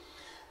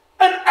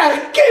 in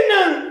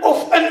erkenning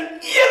of in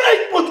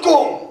eenheid moet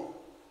kom.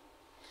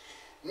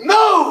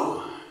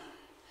 Nou,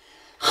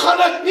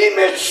 gaan ek nie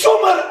met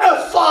sommer 'n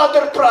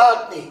vader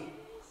praat nie.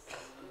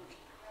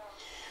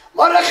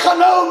 Maar ek gaan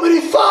nou met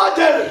die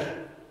Vader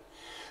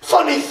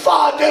van die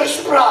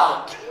vaders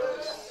praat.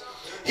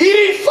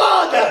 Hierdie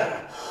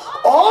Vader,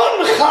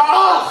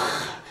 ongeag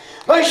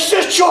my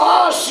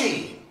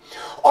situasie,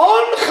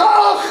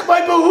 ongeag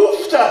my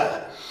behoefte,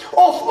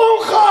 of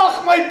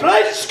ongeag my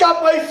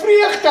blydskap, my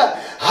vreugde,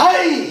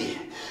 hy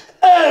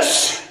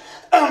is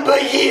in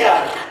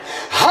beheer.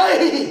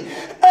 Hy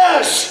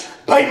is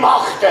by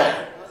magte.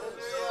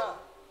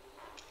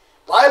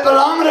 Baie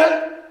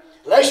belangrik,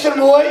 luister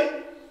mooi,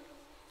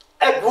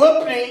 ek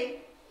hoop nie,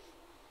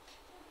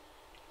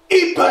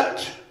 u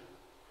bid,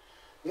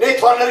 net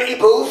wanneer u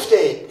behoefte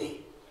het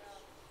nie.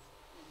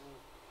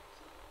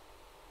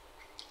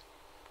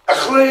 Ek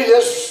glo nie,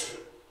 dis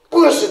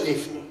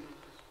positief nie.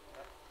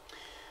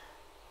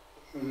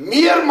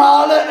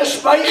 Meermale is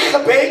my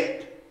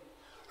gebed,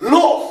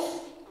 lof,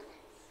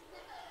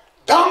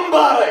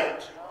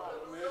 dankbaarheid,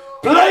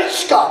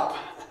 blydskap,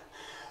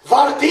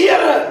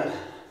 waardering,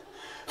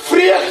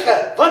 vreugde,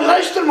 want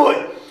luister mooi,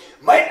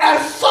 my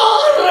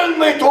ervaring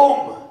met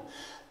hom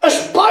is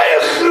baie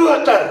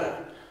groter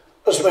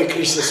as my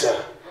krisisse.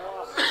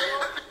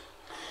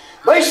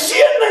 My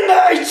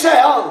seëninge uit sy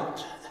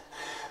hand,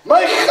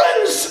 my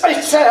guns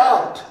uit sy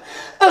hand,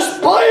 is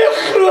baie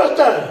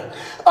groter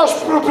as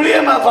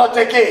probleme wat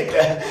ek het.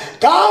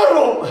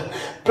 Daarom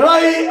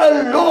bly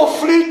 'n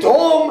loflied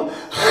hom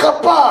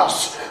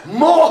gepas,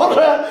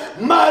 môre,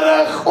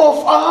 middag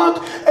of aand,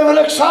 en wil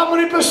ek saam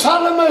met die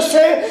psalme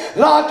sê,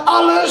 laat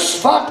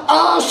alles wat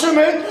asem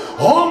het,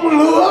 hom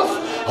loof,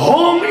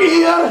 hom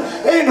eer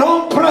en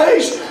hom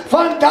prys,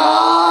 want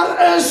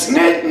daar is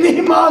net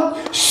niemand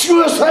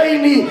soos hy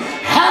nie.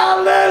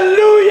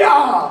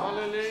 Halleluja!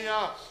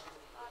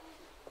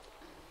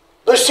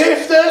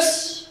 Besef dis,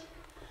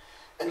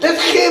 en dit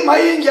gee my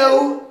en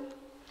jou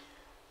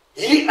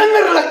hierdie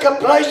innerlike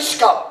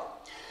blydskap.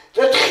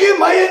 Dit gee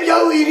my en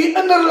jou hierdie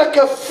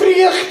innerlike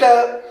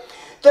vreugde.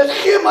 Dit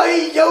gee my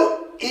en jou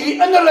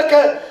hierdie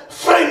innerlike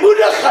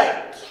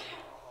vrymoedigheid.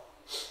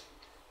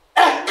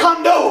 Ek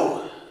kan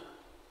nou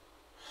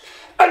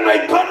in my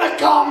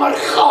binnekamer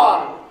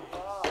gaan.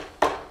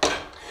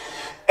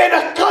 En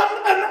ek kan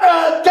in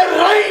 'n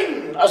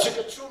terrein, as ek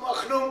dit so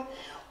mag noem,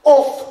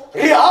 of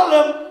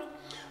realm,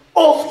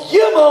 of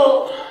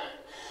hemel,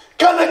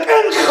 kan ek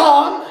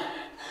ingaan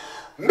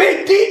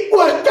met die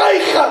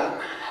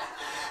oortuiging,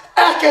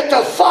 ek het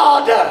 'n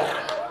Vader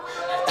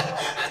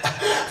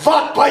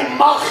wat by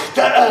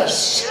magte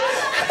is.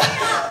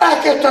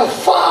 Ek het 'n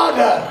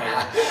Vader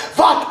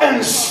wat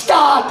in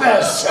staat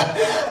is.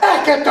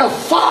 Ek het 'n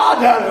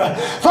Vader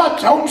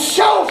wat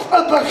homself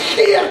 'n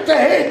begeerte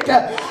het,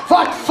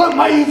 wat vir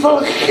my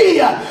wil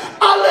gee.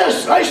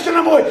 Alles, luister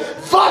nou mooi,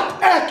 wat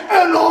ek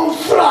in hom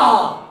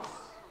vra.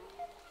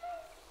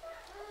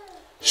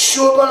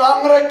 So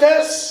belangrik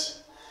is,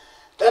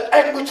 dat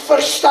ek moet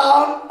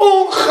verstaan,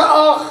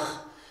 ongeag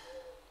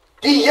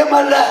die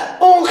hemele,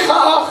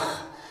 ongeag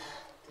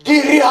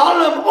die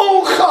realm,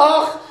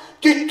 ongeag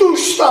die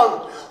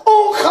toestand,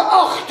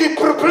 ongeag die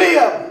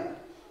probleem.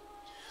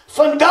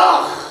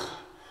 Vandag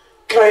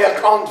kry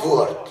ek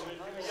antwoord.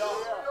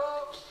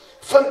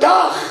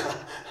 Vandag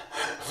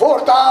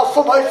word daar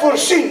vir my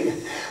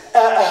voorsien.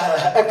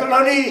 Ek kan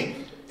nou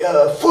nie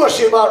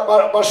voorsien,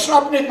 maar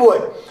snap net mooi.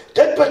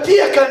 Dit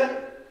beteken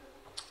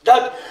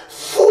dat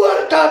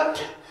voordat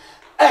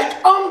ek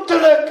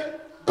amptelik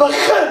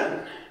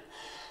begin,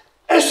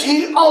 is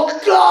hier al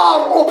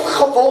klaar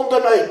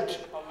opgewondenheid.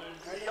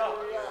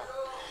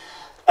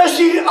 Is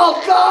hier al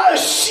klaar 'n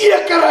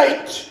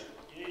sekerheid.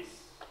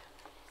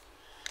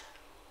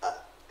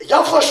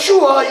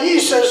 Yahweh,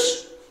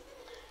 Jesus,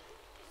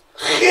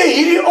 gee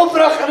hierdie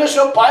opdrag, en is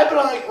nou baie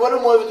belangrik, hoor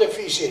mooi wat ek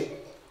vir julle sê.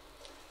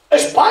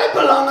 Is baie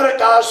belangrik,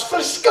 daar is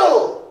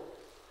verskil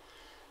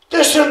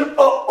tussen 'n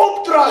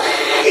opdrag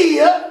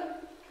gee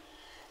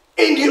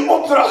en die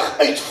opdrag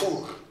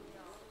uitvoer.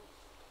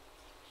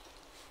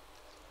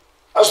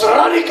 As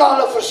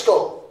radikale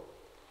verskil.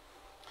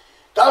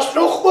 Daar's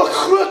nog ook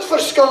groot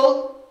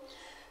verskil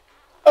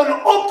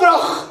in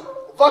opdrag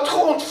wat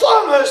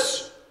geontvang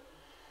is,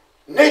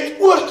 net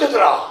oor te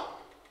dra,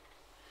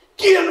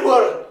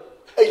 teenoor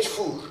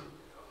uitvoer.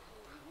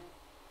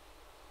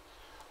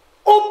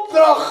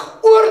 Opdrag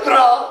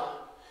oordra,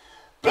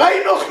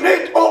 bly nog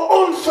net 'n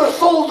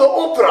onvervulde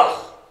opdrag.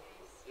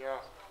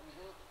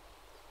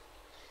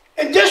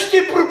 En dis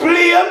die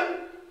probleem,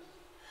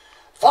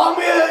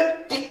 waarmee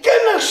die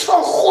kinders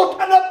van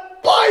God in 'n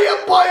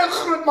baie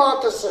groot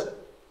mate sit.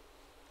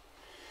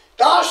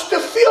 Daar's te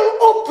veel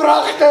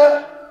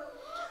opdragte,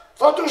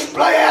 wat ons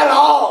bly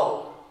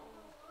herhaal.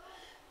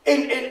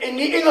 En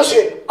die Engels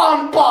sê,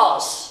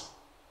 aanpas.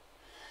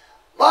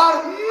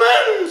 Maar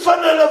min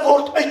van hulle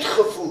word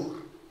uitgevoer.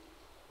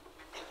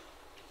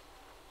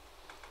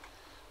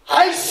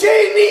 Hy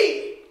sê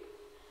nie,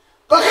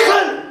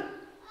 begin,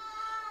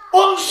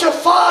 Onse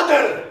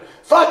Vader,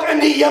 wat in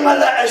die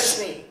hemele is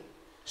nie.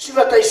 Sien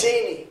wat hy sê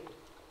nie.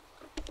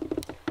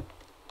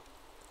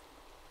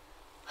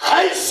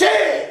 Hy sê,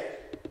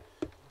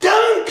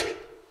 dink,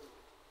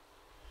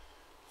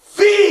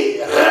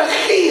 wie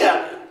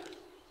regeer?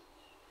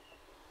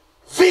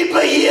 Wie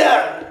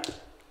beheer?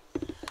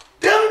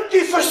 Dink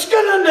die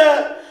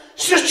verskillende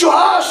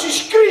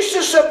situasies,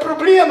 krisisse,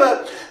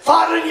 probleme,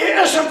 waarin jy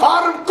is en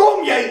waarom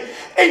kom jy,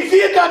 en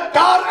weet dat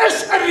daar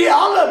is 'n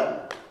riekalm,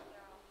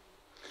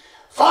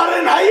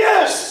 waarin hy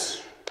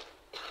is,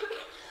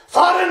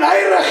 waarin hy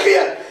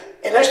regeer,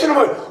 en luister nou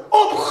mooi,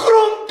 op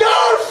grond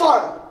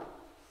daarvan,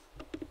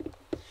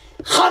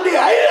 gaan die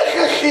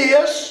Heilige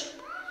Gees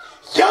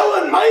jou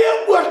en my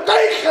 'n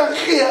oortuiging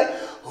gee,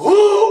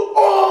 hoe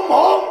om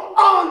hom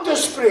aan te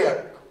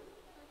spreek.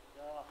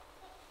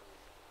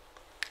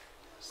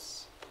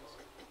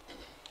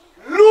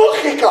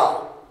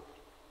 Logika.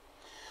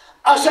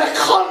 As ek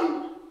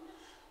gaan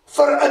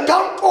vir 'n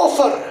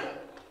dankoffer,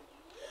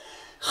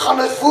 gaan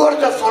dit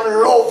woorde van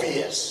lof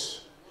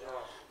wees.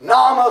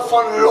 Name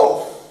van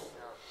lof.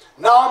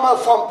 Name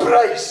van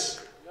prys.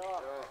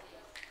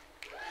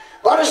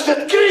 Waar is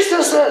dit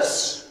Christus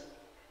is,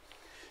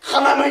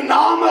 gaan hy my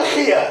name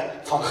gee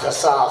van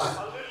gesag.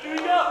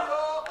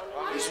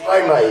 Is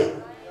by my.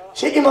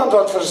 Sê iemand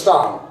wat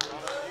verstaan.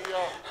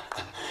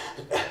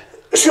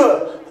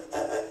 So,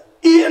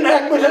 u en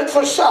ek moet dit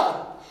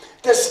verstaan.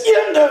 Dis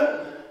een ding.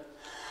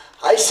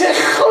 Hy sê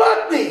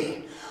glad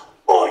nie,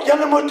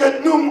 julle moet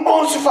dit noem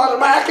Onse Vader,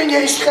 maar ek en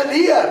jy is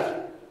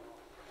geleer.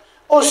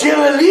 Ons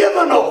hele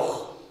lewe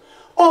nog.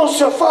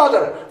 Onse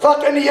Vader,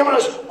 wat in die hemel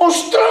is.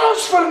 Ons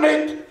transfer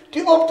net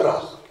die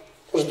opdrag.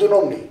 Ons doen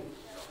hom nie.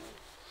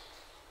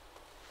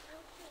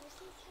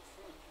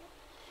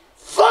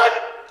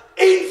 Wat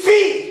en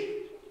wie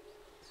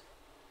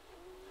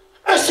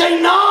is sy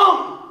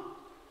naam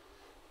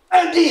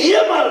in die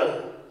hemel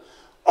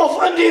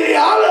of in die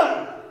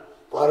riekalm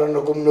waarin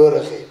ek hom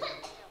nodig het?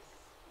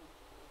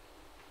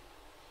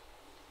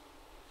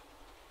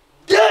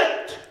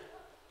 Dit,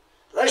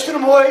 luister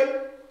mooi,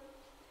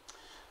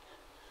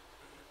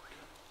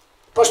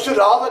 Pastor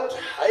David,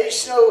 hy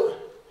is nou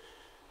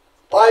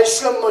baie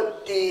slim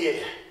met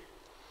die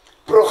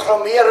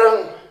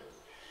programmering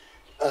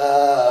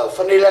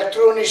van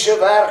elektroniese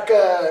werke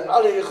en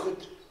al die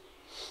goed.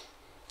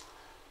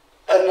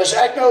 En as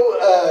ek nou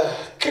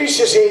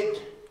krisis het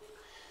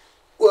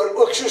oor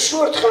ook so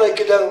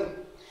soortgelyke ding,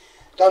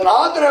 dan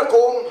nader ek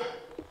hom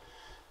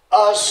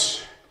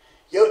as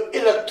jou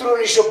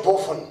elektroniese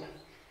boffin.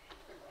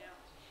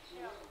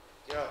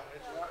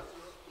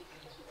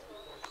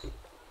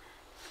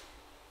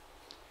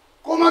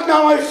 Kom ek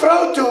na my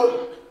vrou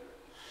toe,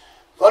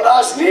 want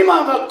as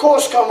niemand wat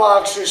kos kan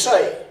maak soos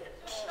sy,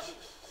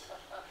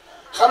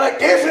 gaan ek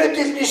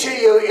definitief nie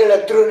sê jou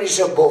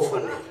elektroniese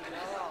boffin nie.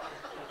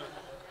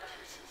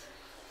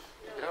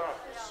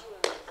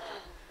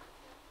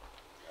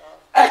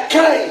 Ek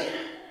kry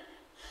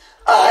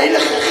 'n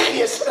Heilige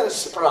Gees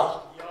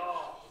inspraak.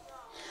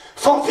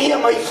 Vanweë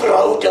my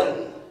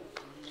verhouding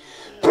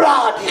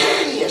praat die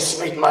Gees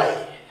met my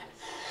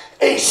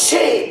en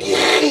sê die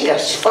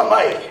Gees vir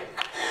my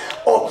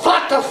op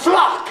watter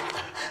vlak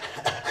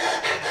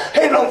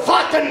en op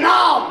watter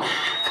naam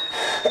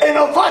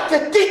en op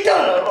watter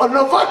titel en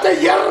op watter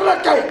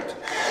heerlikheid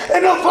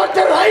en op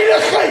watter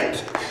heiligheid.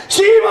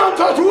 Sê iemand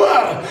wat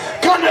hoor,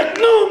 kan ek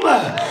noem,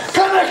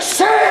 kan ek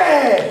sê.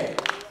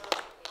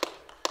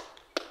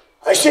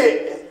 Hy sê,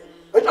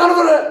 met ander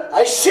woorde,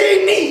 hy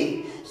sê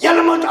nie,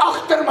 julle moet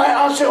agter my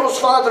aan sê ons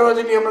Vader wat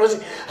in die hemel is.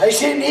 Hy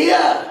sê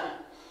nee,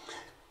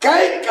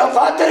 kyk op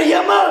watter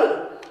hemel,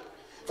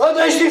 Want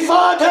hy is die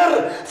Vader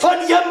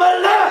van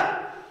jemmele.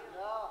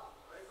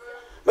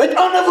 Met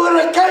ander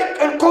woorde, kyk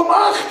en kom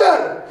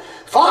agter,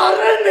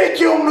 waarin het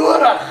jy hom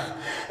nodig?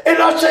 En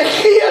as sy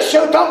gees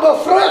jou dan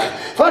bevrug,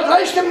 want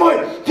luister mooi,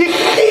 die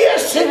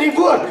gees in die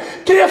woord,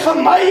 tree vir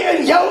my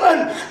en jou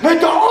in,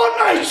 met 'n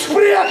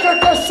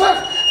onuitspreeklike sig.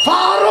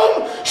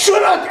 Waarom?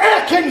 Sodat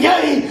ek en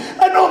jy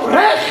in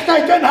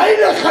opregtheid en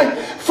heiligheid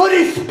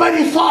by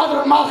die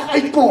Vader mag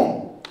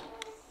uitkom.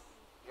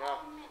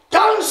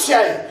 Dan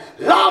sê,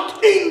 laat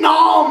u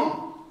naam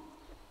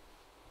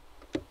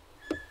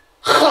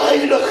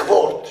geheilig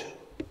word.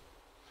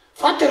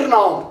 Watter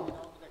naam?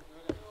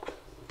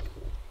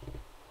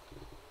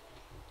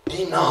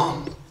 Die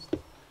naam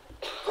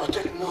wat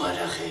ek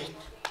nodig het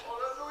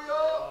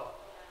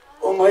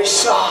om my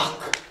saak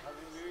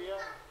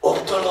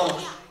op te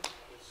los.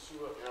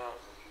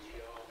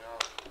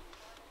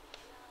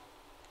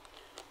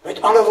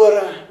 Met ander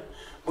woorde,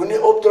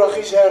 moenie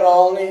opdraggies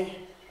herhaal nie.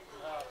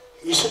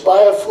 Hier is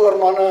baie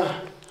voormanne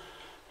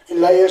en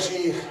leiers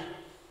hier.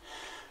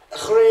 Ek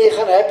glo nie jy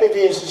gaan happy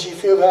wees as jy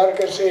veel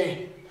werkers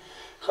sê.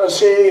 Gaan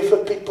sê vir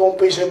Piet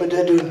Pompies, hy moet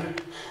dit doen.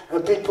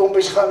 En Piet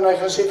Pompies gaan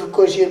sê vir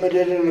Koos, jy moet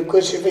dit doen. En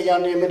Koos sê vir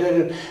Jan, jy moet dit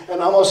doen.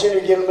 En almal sê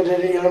dat jy moet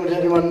dit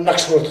doen, maar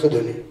niks word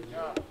gedoen nie.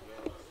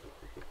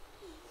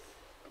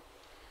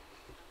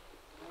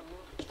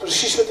 Dit is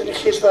presies wat in die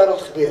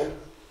geeswêreld gebeur.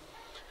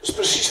 Dit is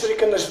presies wat die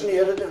kinders van die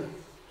Here doen.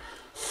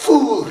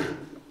 Voer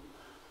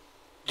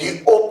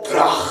die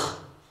opdrag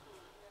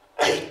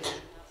uit.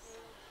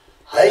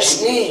 Hy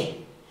is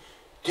nie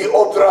die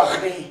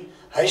opdrag nie,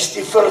 hy is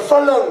die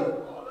vervulling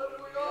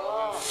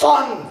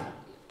van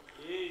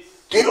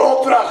die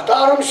opdrag.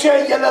 Daarom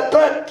sê julle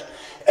bid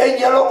en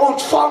julle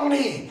ontvang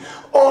nie,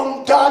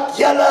 omdat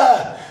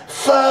julle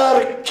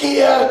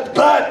verkeerd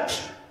bid.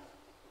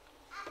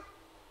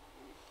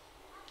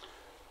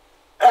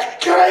 Ek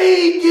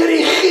kry deur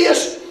die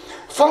Gees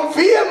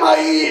vanweë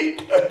my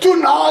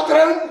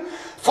toenadering,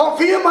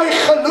 vanweë my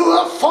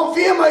geloof,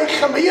 vanweë my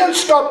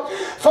gemeenskap,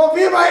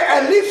 vanweë my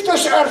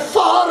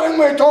liefdeservaring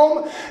met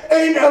hom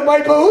en my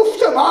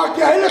behoefte maak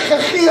die Heilige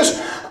Gees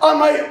aan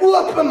my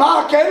oop,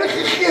 maak die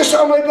Heilige Gees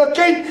aan my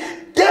bekend.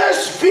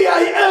 Dis wie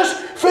hy is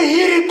vir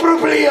hierdie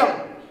probleem.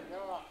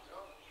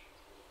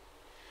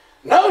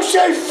 Nou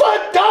sê hy,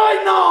 vat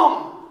daai naam.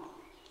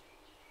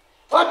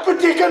 Wat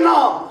beteken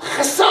naam?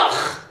 Gesag,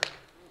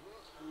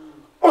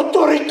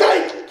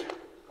 autoriteit,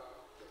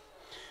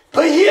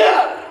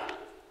 beheer,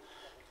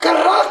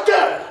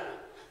 karakter.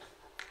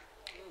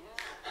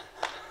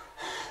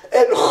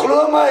 En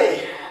glo my,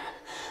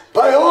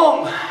 by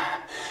hom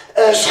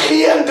is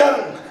geen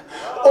ding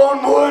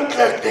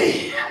onmoontlik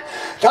nie.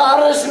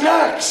 Daar is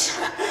niks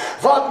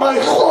wat my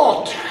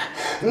God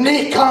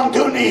nie kan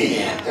doen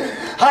nie.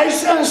 Hy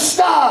is in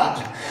staat.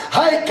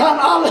 Hy kan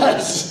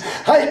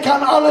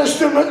alles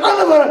doen. Met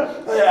ander woorde,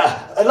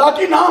 laat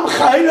die naam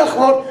geheilig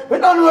word.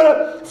 Met ander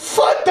woorde,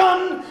 vat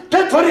dan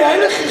dit wat die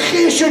Heilige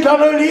Gees jou dan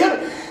nou leer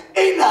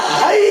en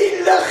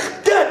heilig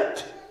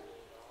dit.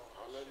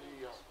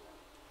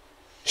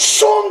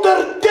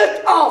 Sonder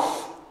dit af.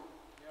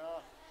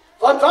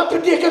 Want wat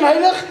beteken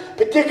heilig?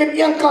 Beteken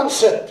een kant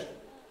sit.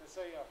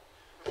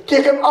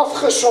 Beteken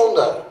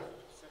afgesonder.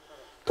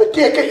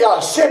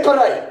 Beteken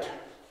separate.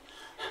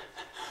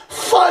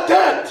 Vat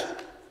dit.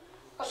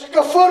 As ek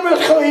 'n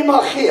voorbeeld gou hier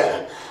mag gee.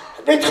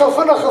 Net gou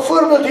vinnig 'n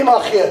voorbeeld hier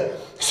mag gee.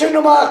 Sê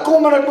nou maar ek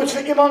kom en ek moet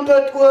vir iemand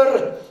dit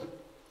oor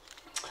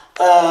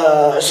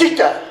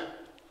siekte.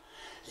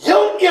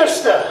 Heel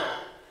eerste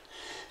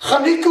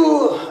gaan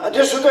Nico,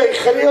 dis wat hy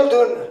gereeld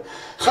doen,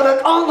 gaan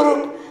ek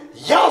aanroep,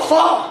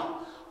 Java,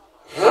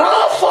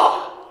 Rafa.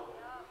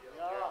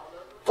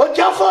 Want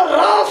Java,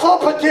 Rafa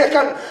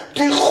beteken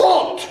die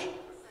God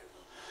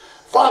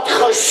wat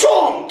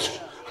gesond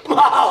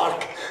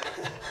maak.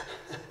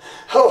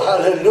 Oh,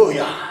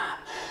 halleluja.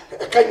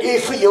 Kan jy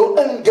vir jou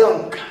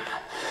indink?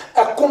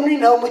 Ek kom nie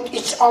nou met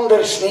iets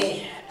anders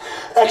nie.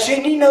 Ek sê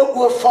nie nou,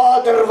 o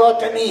Vader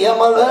wat in die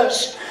hemel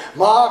is,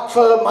 maak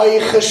vir my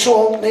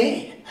gesond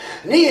nie.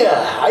 Nee,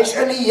 hy's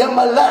in die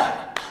hemele.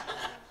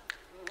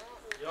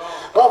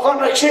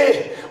 Waarvan ek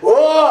sê,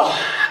 o,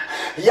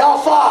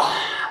 Java,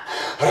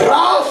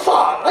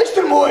 Rafa,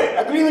 luister mooi,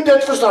 ek wil nie met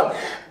dit verstaan.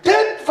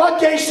 Dit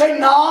wat jy sy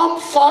naam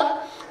vat,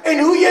 en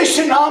hoe jy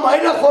sy naam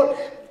heilig word,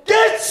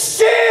 dit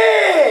sê,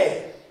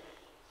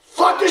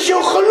 wat is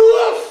jou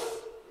geloof?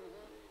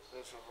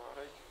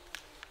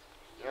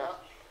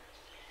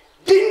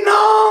 Die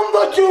naam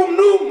wat jy hom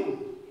noem,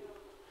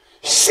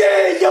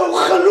 sê jou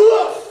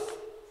geloof.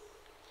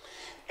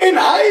 En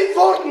hy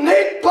word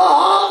net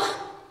behaag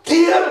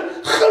deur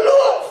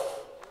geloof.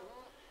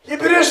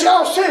 Hebreërs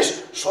 11:6,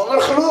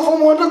 sonder geloof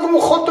onmoontlik om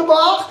God te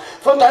behaag,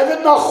 want hy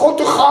wat na God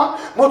toe gaan,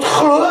 moet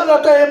glo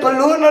dat hy 'n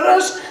beloner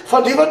is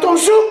van die wat hom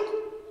soek.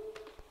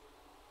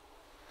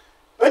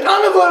 Met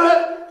ander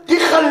woorde, die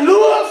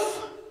geloof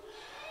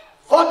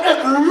wat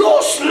ek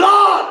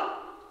loslaat,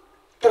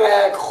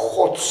 trek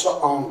God se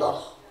aandag.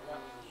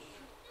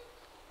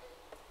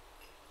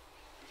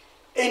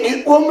 En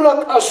die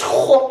oomblik as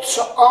God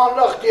se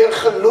aandag deur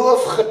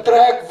geloof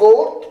getrek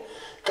word,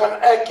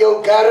 kan ek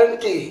jou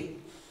garantie,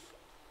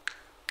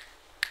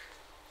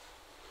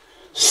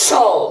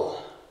 sal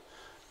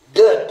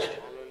dit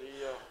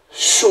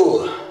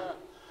so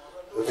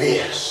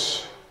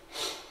wees.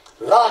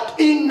 Laat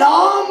u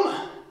naam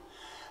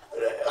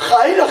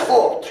geheilig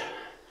word.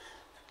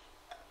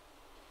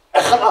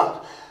 Ek gaan aan.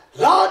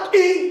 Laat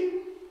u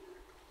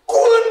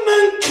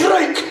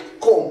koninkryk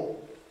kom.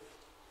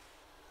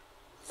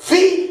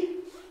 Wie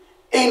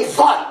en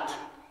wat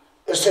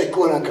is sy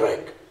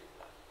koninkryk?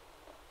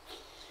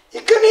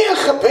 Jy kan nie in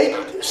gebed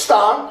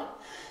staan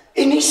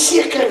en nie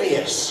seker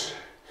wees,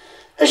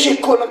 is jy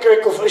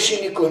koninkryk of is jy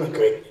nie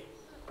koninkryk nie.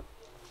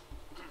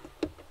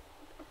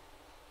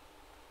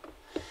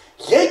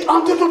 Jy het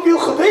antwoord op jou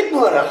gebed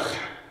nodig.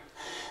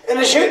 En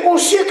as jy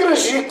onseker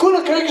is, as jy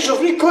koninkryk is of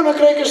nie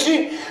koninkryk is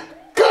nie,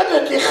 kan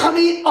dit, jy gaan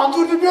nie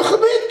antwoord op jou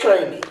gebed kry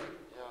nie.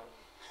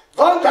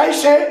 Want hy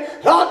sê,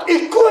 laat u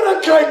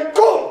koninkryk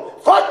kom.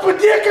 Wat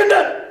beteken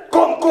dit?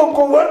 Kom,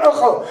 hoor nou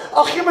gou.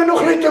 Ag, gee my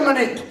nog net 'n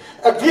minuut.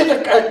 Ek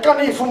weet, ek kan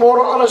nie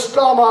vanmôre alles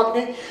klaarmaak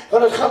nie,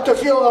 want dit gaan te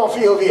veel dan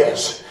vir jou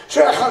wees.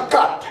 So ek gaan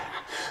kat.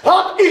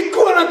 Laat u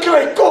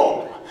koninkryk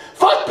kom.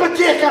 Wat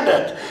beteken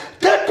dit?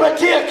 Dit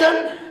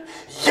beteken,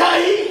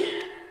 jy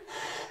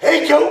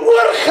het jou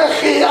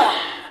oorgegee,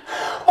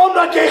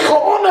 omdat jy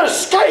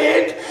geonderskei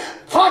het,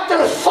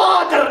 watter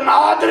vader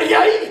nader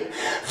jy?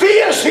 Wie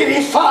is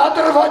hierdie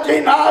vader wat jy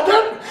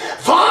nader?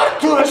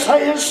 Waartoe is hy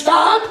in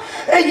staat?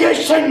 En jy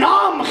sy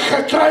naam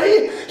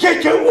gekry, jy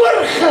het jou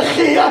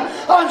oorgegee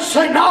aan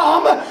sy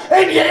naam,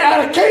 en jy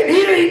erken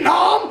hierdie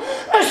naam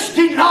is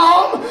die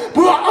naam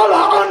bo alle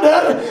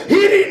ander,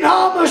 hierdie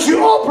naam is die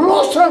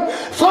oplossing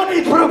van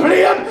die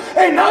probleem,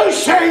 en nou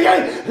sê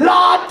jy,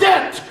 laat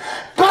dit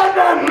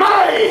binne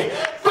my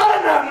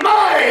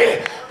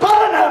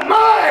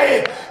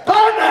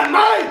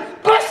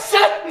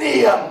besit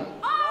neem.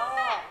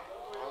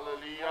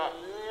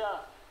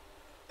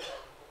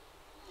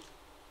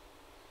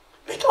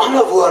 Met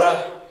ander woorde,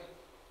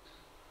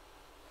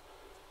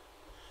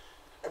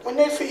 ek moet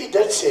net vir u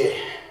dit sê,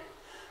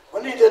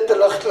 want nie dit te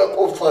ligtelik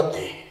opvat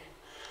nie,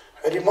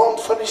 uit die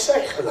mond van die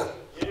sygeling.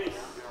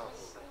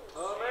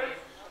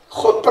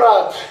 God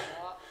praat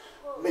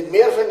met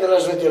meer van julle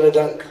as wat julle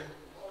dink.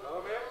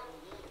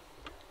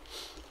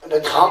 En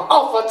dit hang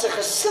af wat sy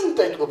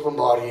gesindheid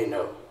openbaar jy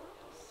nou.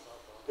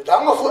 Dit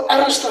hang af hoe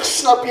ernstig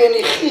snap jy in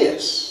die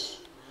gees,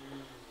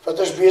 wat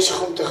is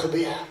besig om te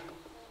gebeur.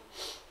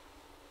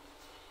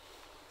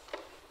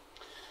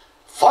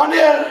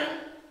 Wanneer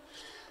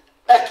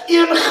ek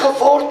een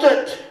geword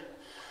het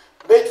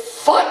met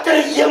wat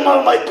die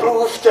hemel my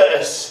behoefte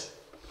is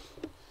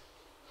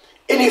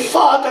en die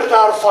Vader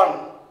daarvan,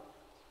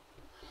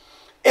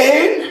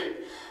 en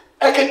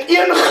ek het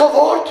een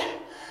geword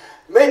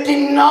met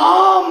die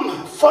naam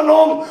van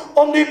hom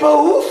om die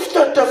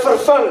behoefte te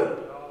vervul.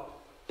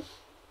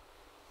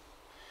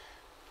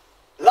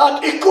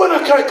 Laat u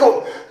koninkryk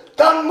kom,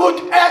 dan moet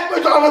ek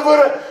met ander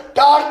woorde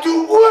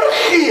daartoe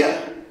oorgee,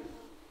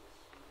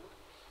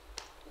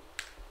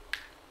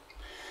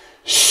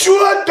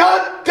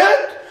 sodat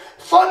dit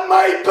van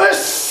my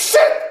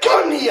besit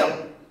kan neem.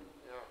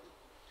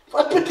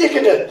 Wat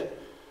beteken dit?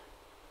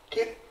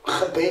 Die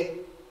gebed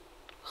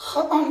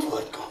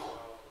geantwoord kan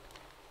word.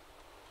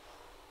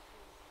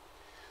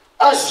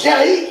 As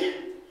jy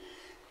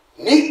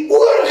nie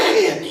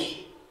oorgee nie,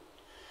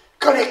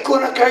 kan die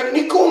koninkryk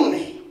nie kom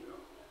nie.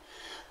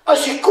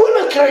 As die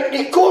koninkryk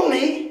nie kom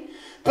nie,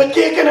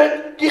 beteken dit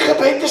die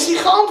gebed is nie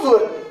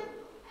geantwoord nie.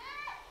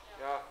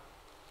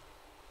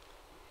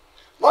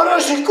 Maar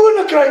as die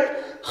koninkryk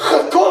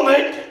gekom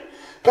het,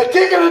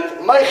 beteken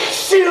dit my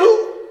siel,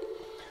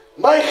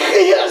 my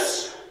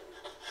gees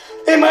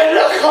en my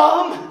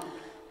liggaam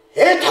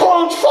het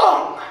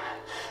geontvang.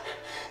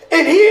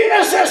 En hier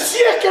is 'n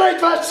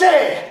sekerheid wat sê,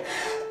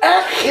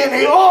 ek gee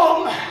nie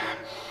om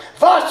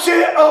wat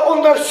sê 'n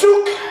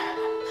ondersoek,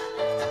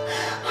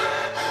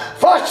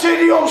 wat sê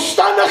die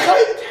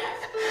omstandigheid,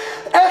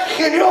 ek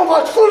gee nie om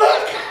wat voel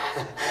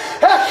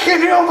ek gee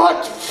nie om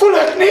wat voel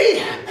ek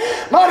nie,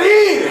 maar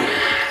hier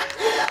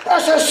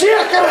is 'n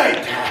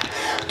sekerheid,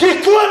 die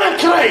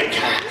koninkryk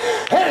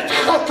het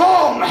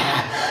gekom,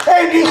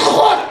 en die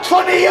God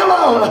van die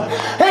hemel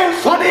en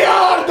van die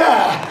aarde,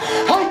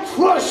 hy het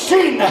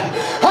voorsien,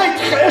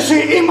 is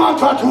hier iemand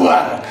wat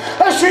hoor,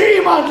 is hier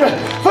iemand,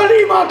 wil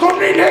iemand om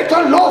nie net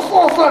 'n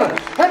lofoffer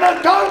en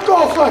 'n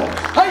dankoffer,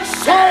 hy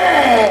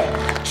sê,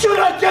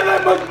 sodat julle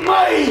met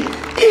my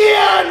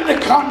een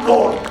kan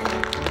word.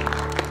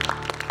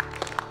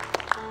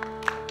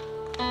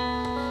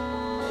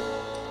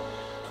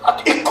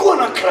 Dat die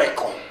koninkryk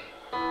kom.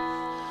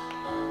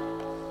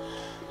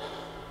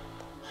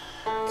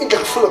 En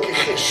ek voel ek die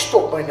gees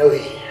stop my nou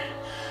hier.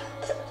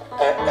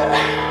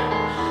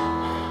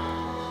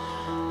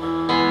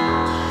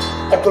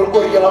 Ek wil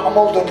oor julle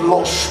almal dit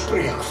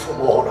losspreek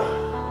vanmôre.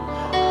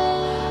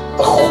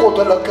 'n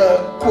Goddelike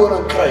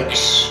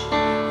koninkryks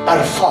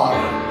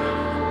ervaring.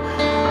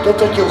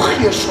 Dit wat jou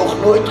gees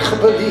nog nooit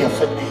gebeleef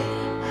het nie.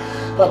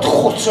 Dat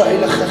God se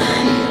Heilige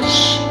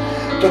Gees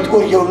dit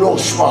oor jou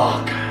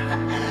losmaak.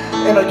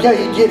 en dat jy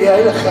deur die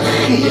Heilige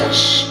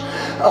Gees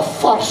 'n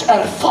vars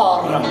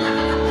ervaring,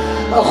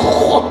 'n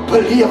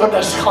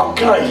Godbelewenis gaan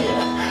kry,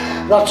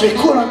 dat sy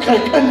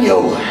koninkryk in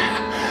jou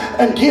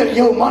en deur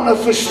jou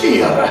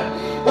manifesteer,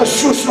 is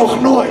soos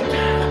nog nooit,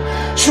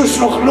 soos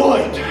nog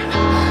nooit.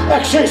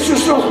 Ek sê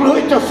soos nog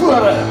nooit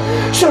tevore,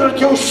 sodat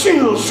jou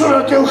siel,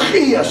 sodat jou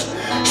gees,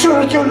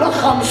 sodat jou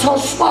liggaam sal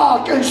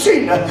smaak en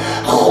sien,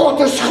 God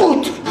is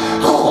goed,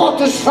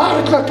 God is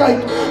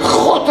werklikheid,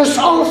 God is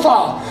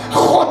Alfa,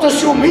 God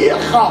is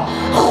Omega,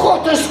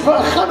 God is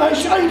begin, hy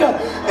is einde,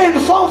 en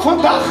van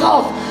vandag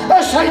af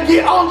is hy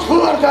die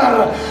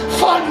antwoorder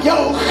van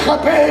jou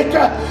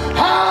gebede.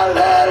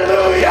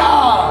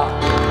 Halleluja!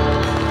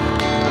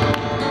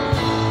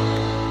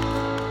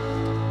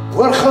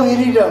 Hoor gou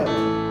hierdie ding.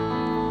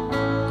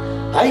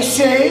 Hy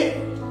sê,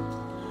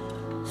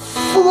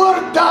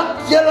 voordat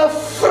julle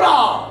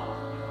vra,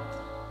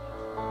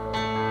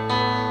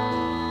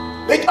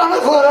 met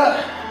ander woorde,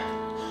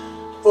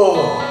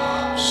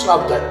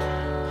 snap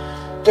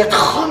dit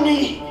gaan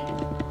nie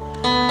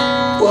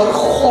oor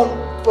God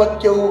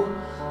wat jou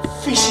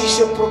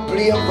fisiese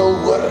probleem wil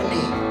hoor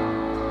nie.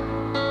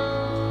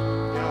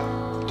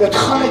 Dit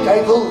gaan niet, hy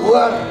wil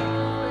hoor,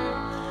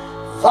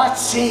 wat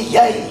sê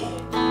jy,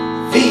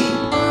 wie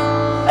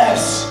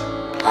is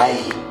hy?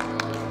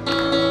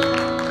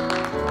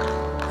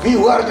 Wie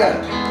hoor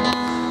dit?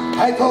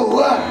 Hy wil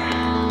hoor,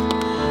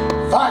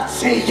 wat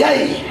sê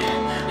jy?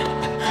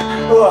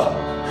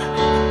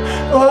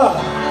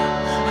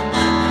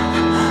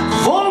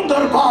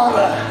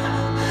 Wonderbare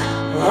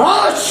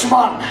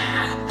raadsman,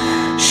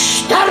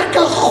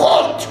 sterke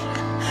God,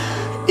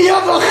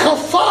 ewige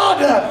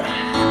Vader,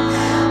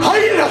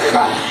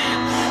 heilige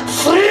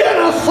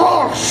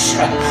vredevors,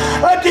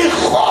 die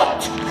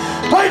God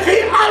by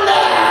wie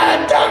alle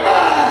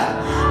dinge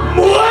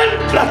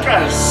moontlik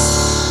is.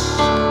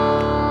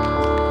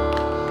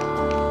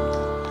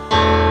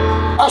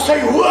 As hy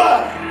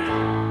hoor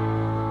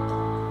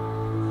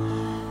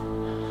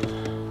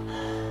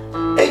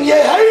en jy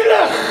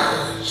heilig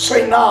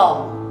sy naam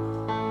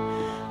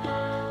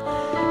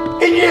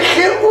en jy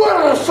gee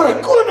oor vir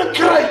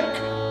koninkryk,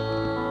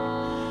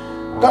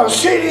 dan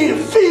sê die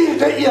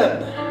 4de een,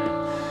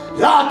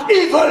 laat u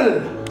wil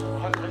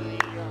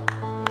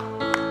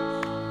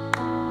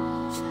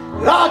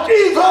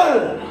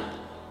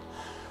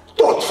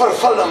tot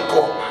vervulling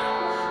kom.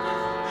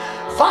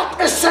 Wat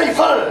is sy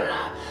wil?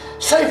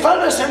 Sy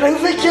wil is, en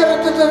hoeveel keer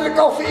het ek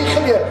al vir u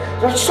geleer,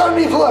 dit staan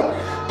nie voor,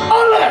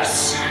 alles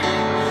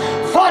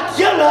wat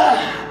julle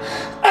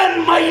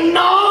in my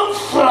naam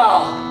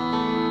vra.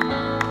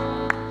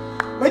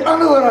 Met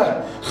ander woorde,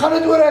 gaan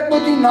het oor ek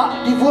moet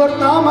die woord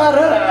naam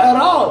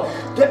herhaal.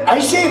 Hy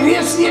sê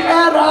reeds nie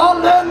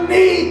herhaling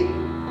nie.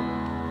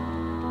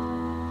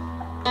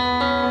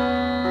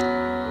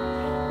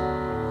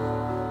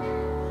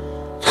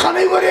 Het gaan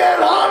nie oor die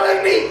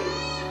herhaling nie.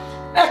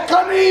 Ek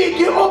kan nie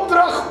die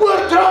opdrag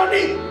oordra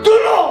nie.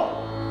 Doen hom.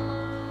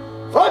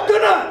 Wat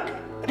doen ek?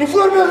 Die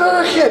voorbeeld wat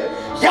ek gee.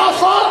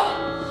 Java,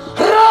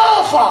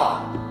 Rafa.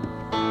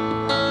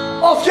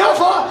 Of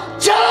Java,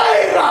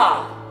 Jaira.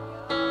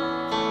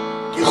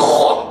 Die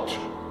God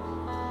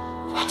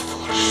wat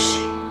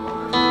voorsien.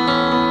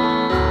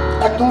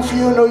 Ek noem vir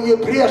jou nou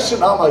Hebreëse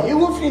name. Jy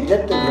hoef nie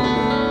dit te doen.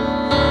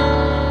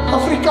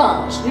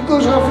 Afrikaans, Nico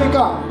is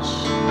Afrikaans.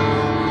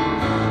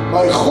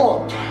 My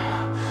God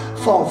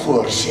van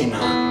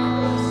voorsiening.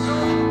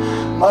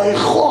 My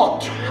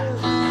God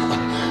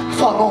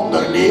van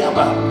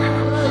onderneming.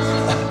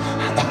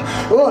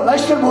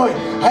 Luister mooi,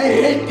 hy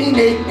red nie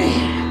net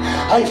nie.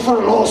 Hy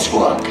verlos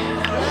ook.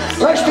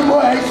 Luister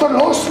mooi, hy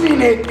verlos nie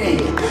net nie.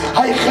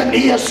 Hy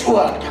genees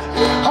ook.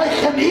 Hy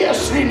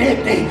genees nie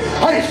net nie.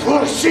 Hy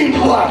voorsien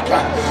ook.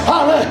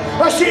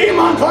 As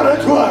iemand wat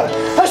het hoor,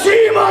 as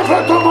iemand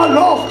wat hom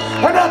lof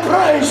en het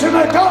prys en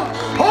het dank,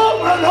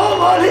 hom en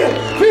hom alleen,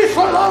 wie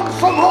verlang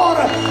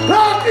vanmorgen,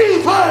 laat u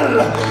wil,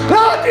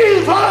 laat u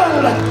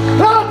wil,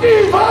 laat u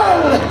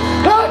wil,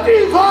 laat u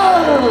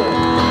wil,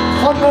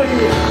 van my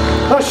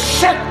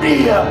geset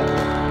neer,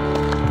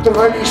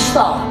 terwyl u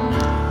staan.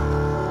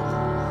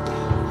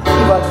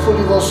 Die wat voor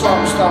u wil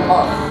saamstaan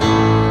mag.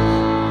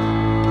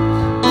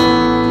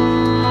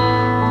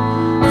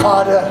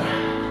 Vader,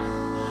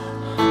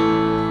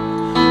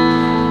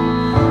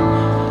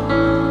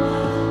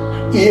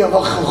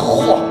 ewige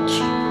God,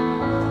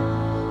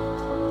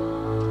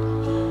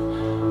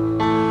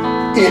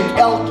 u het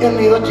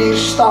elkeen wat hier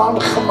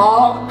staan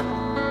gemaak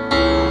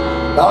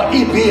na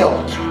u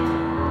beeld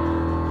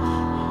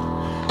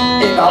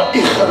en na u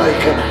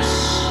gelykenis.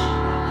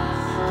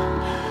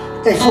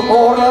 En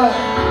vanmorgen,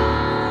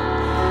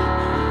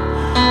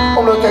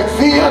 omdat ek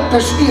weet,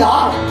 dis u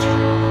hart,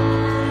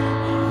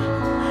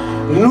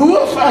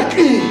 loof ek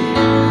u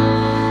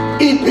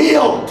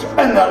beeld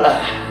in hulle,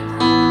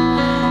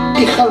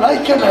 u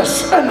gelykenis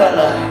in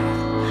hulle,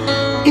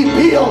 u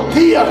beeld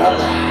deur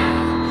hulle,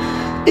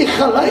 u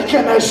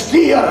gelykenis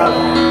deur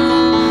hulle,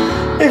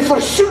 en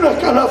versoen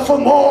ek hulle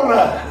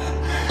vanmorgen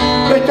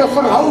met 'n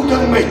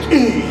verhouding met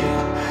u,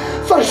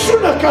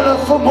 versoen ek hulle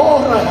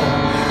vanmorgen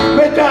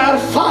met 'n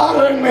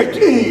ervaring met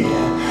U.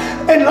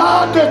 En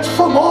laat dit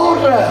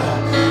vanmôre,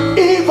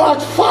 U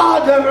wat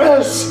Vader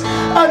is,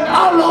 in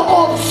alle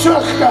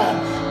opsigte,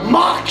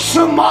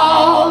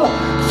 maksimaal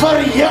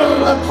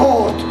verheerlik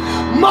word,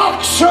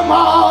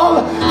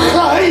 maksimaal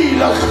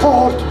geheilig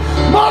word,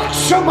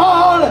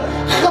 maksimaal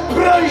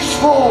geprys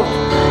word.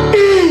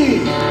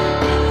 U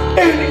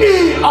en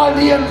U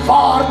alleen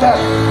waardig,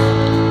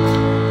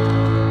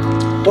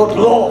 tot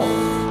lof,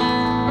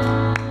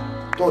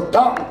 tot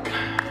dank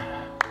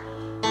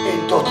en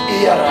tot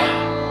ere.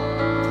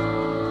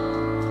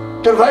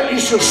 Terwyl U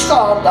so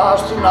staan, daar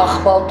is die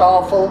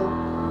nagmaaltafel.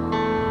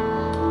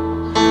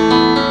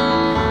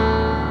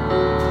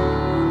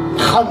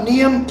 Gaan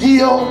neem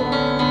deel.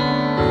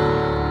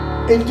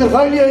 En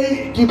terwyl jy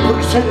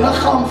sy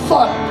liggaam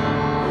vat,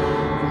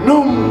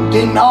 noem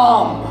die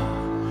naam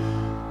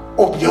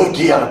op jou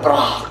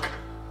deurbraak,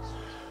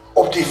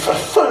 op die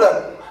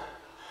vervulling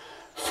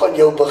van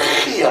jou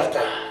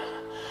begeerte,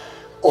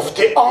 of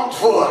die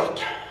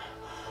antwoord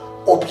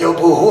op jou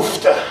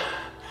behoefte,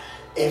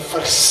 en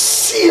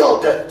verseël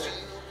dit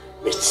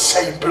met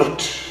sy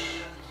bloed,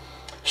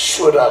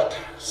 sodat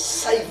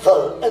sy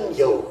wil in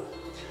jou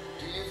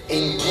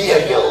en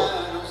deur jou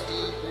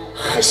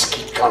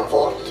geskied kan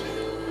word.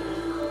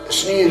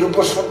 Is nie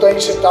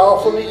Roepersfontein se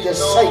tafel nie, dis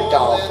sy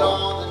tafel.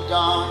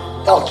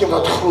 Elkeen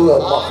wat glo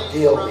mag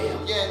deelneem.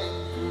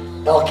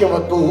 Elkeen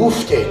wat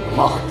behoefte het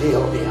mag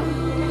deelneem.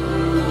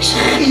 Is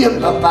geen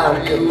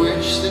beperking.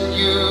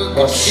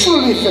 Want so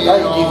lief het hy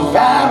die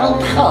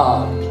wêreld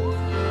gehad,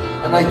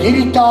 en hy het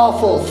hierdie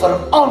tafel vir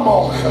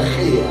almal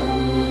gegee,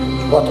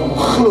 wat hom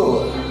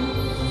glo,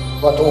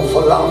 wat hom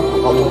verlang,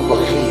 wat hom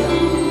begeer.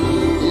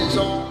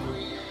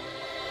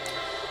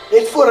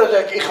 Net voordat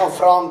ek gaan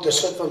vra om te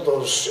sit, want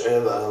ons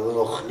wil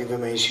nog nuwe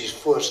mense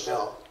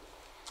voorstel,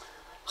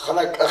 gaan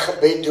ek 'n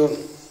gebed doen.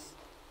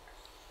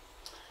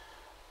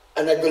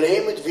 En ek wil hê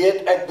jy moet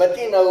weet, ek bid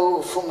nie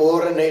nou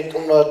vanmôre net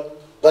omdat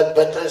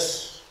bid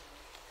is,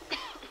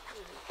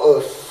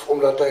 of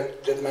omdat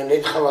ek dit my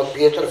net gaan wat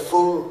beter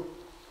voel.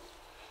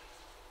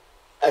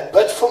 Ek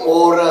bid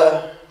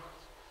vanmôre,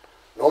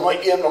 nommer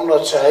 1,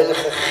 omdat sy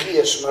Heilige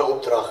Gees my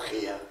opdrag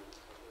gee.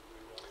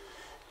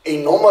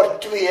 En nommer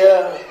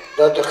 2,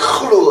 dat ek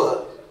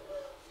glo,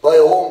 by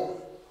hom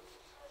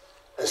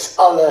is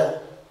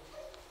alle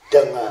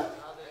dinge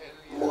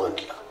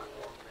moontlik.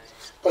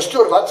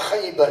 Pastoor, wat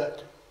gaan jy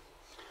bid?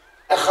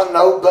 Ek gaan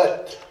nou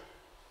bid,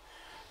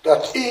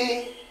 dat U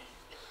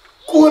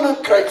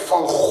koninkryk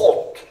van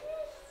God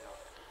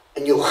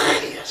in jou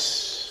gees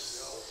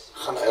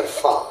gaan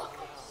ervaar,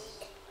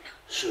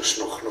 soos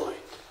nog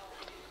nooit.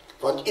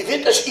 Want U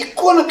weet, as U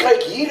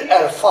koninkryk hier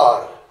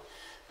ervaar,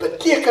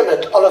 beteken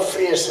dit alle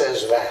vrese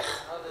is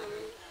weg,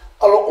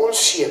 alle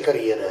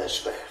onsekerhede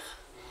is weg.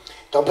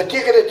 Dan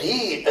beteken dit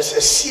hier is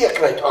 'n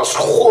sekerheid as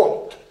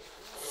God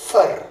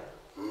vir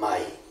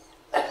my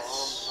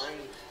is.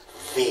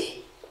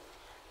 Wie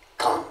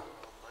kan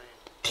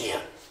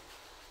teen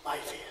my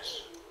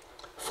wees?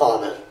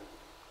 Vader,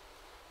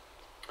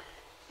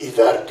 U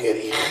werk deur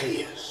U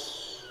Gees.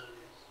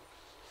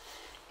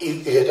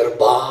 U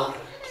wederbaar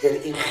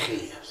deur U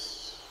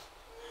Gees.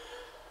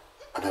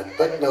 En ek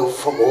bid nou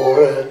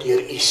vanmôre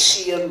deur U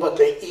Seun wat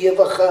 'n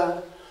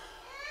ewige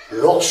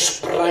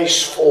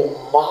losprys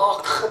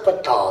volmaak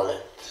gebetaal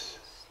het.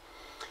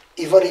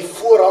 U wat die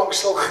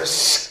voorhangsel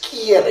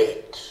geskeur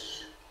het.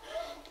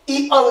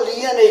 U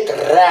alleen het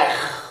reg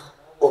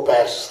op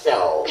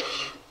herstel.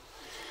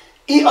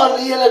 U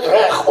alleen het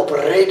reg op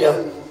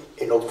redding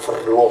en op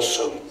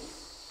verlossing.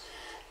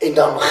 En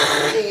dan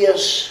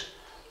Gees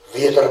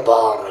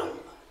wederbaring.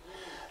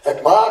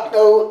 Ek maak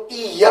nou U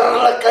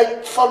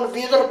heerlikheid van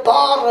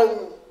wederbaring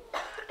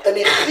in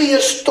die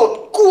Gees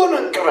tot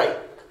koninkryk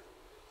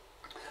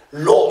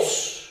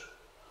los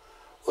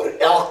oor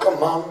elke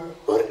man,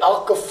 oor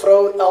elke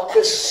vrou,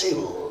 elke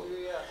siel,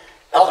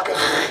 elke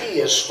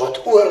gees wat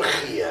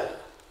oorgee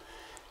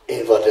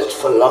en wat dit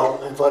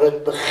verlang en wat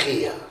dit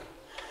begeer.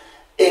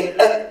 En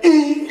in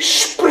U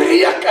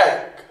spreek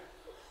ek,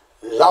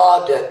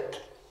 laat dit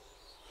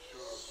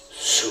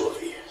so wees.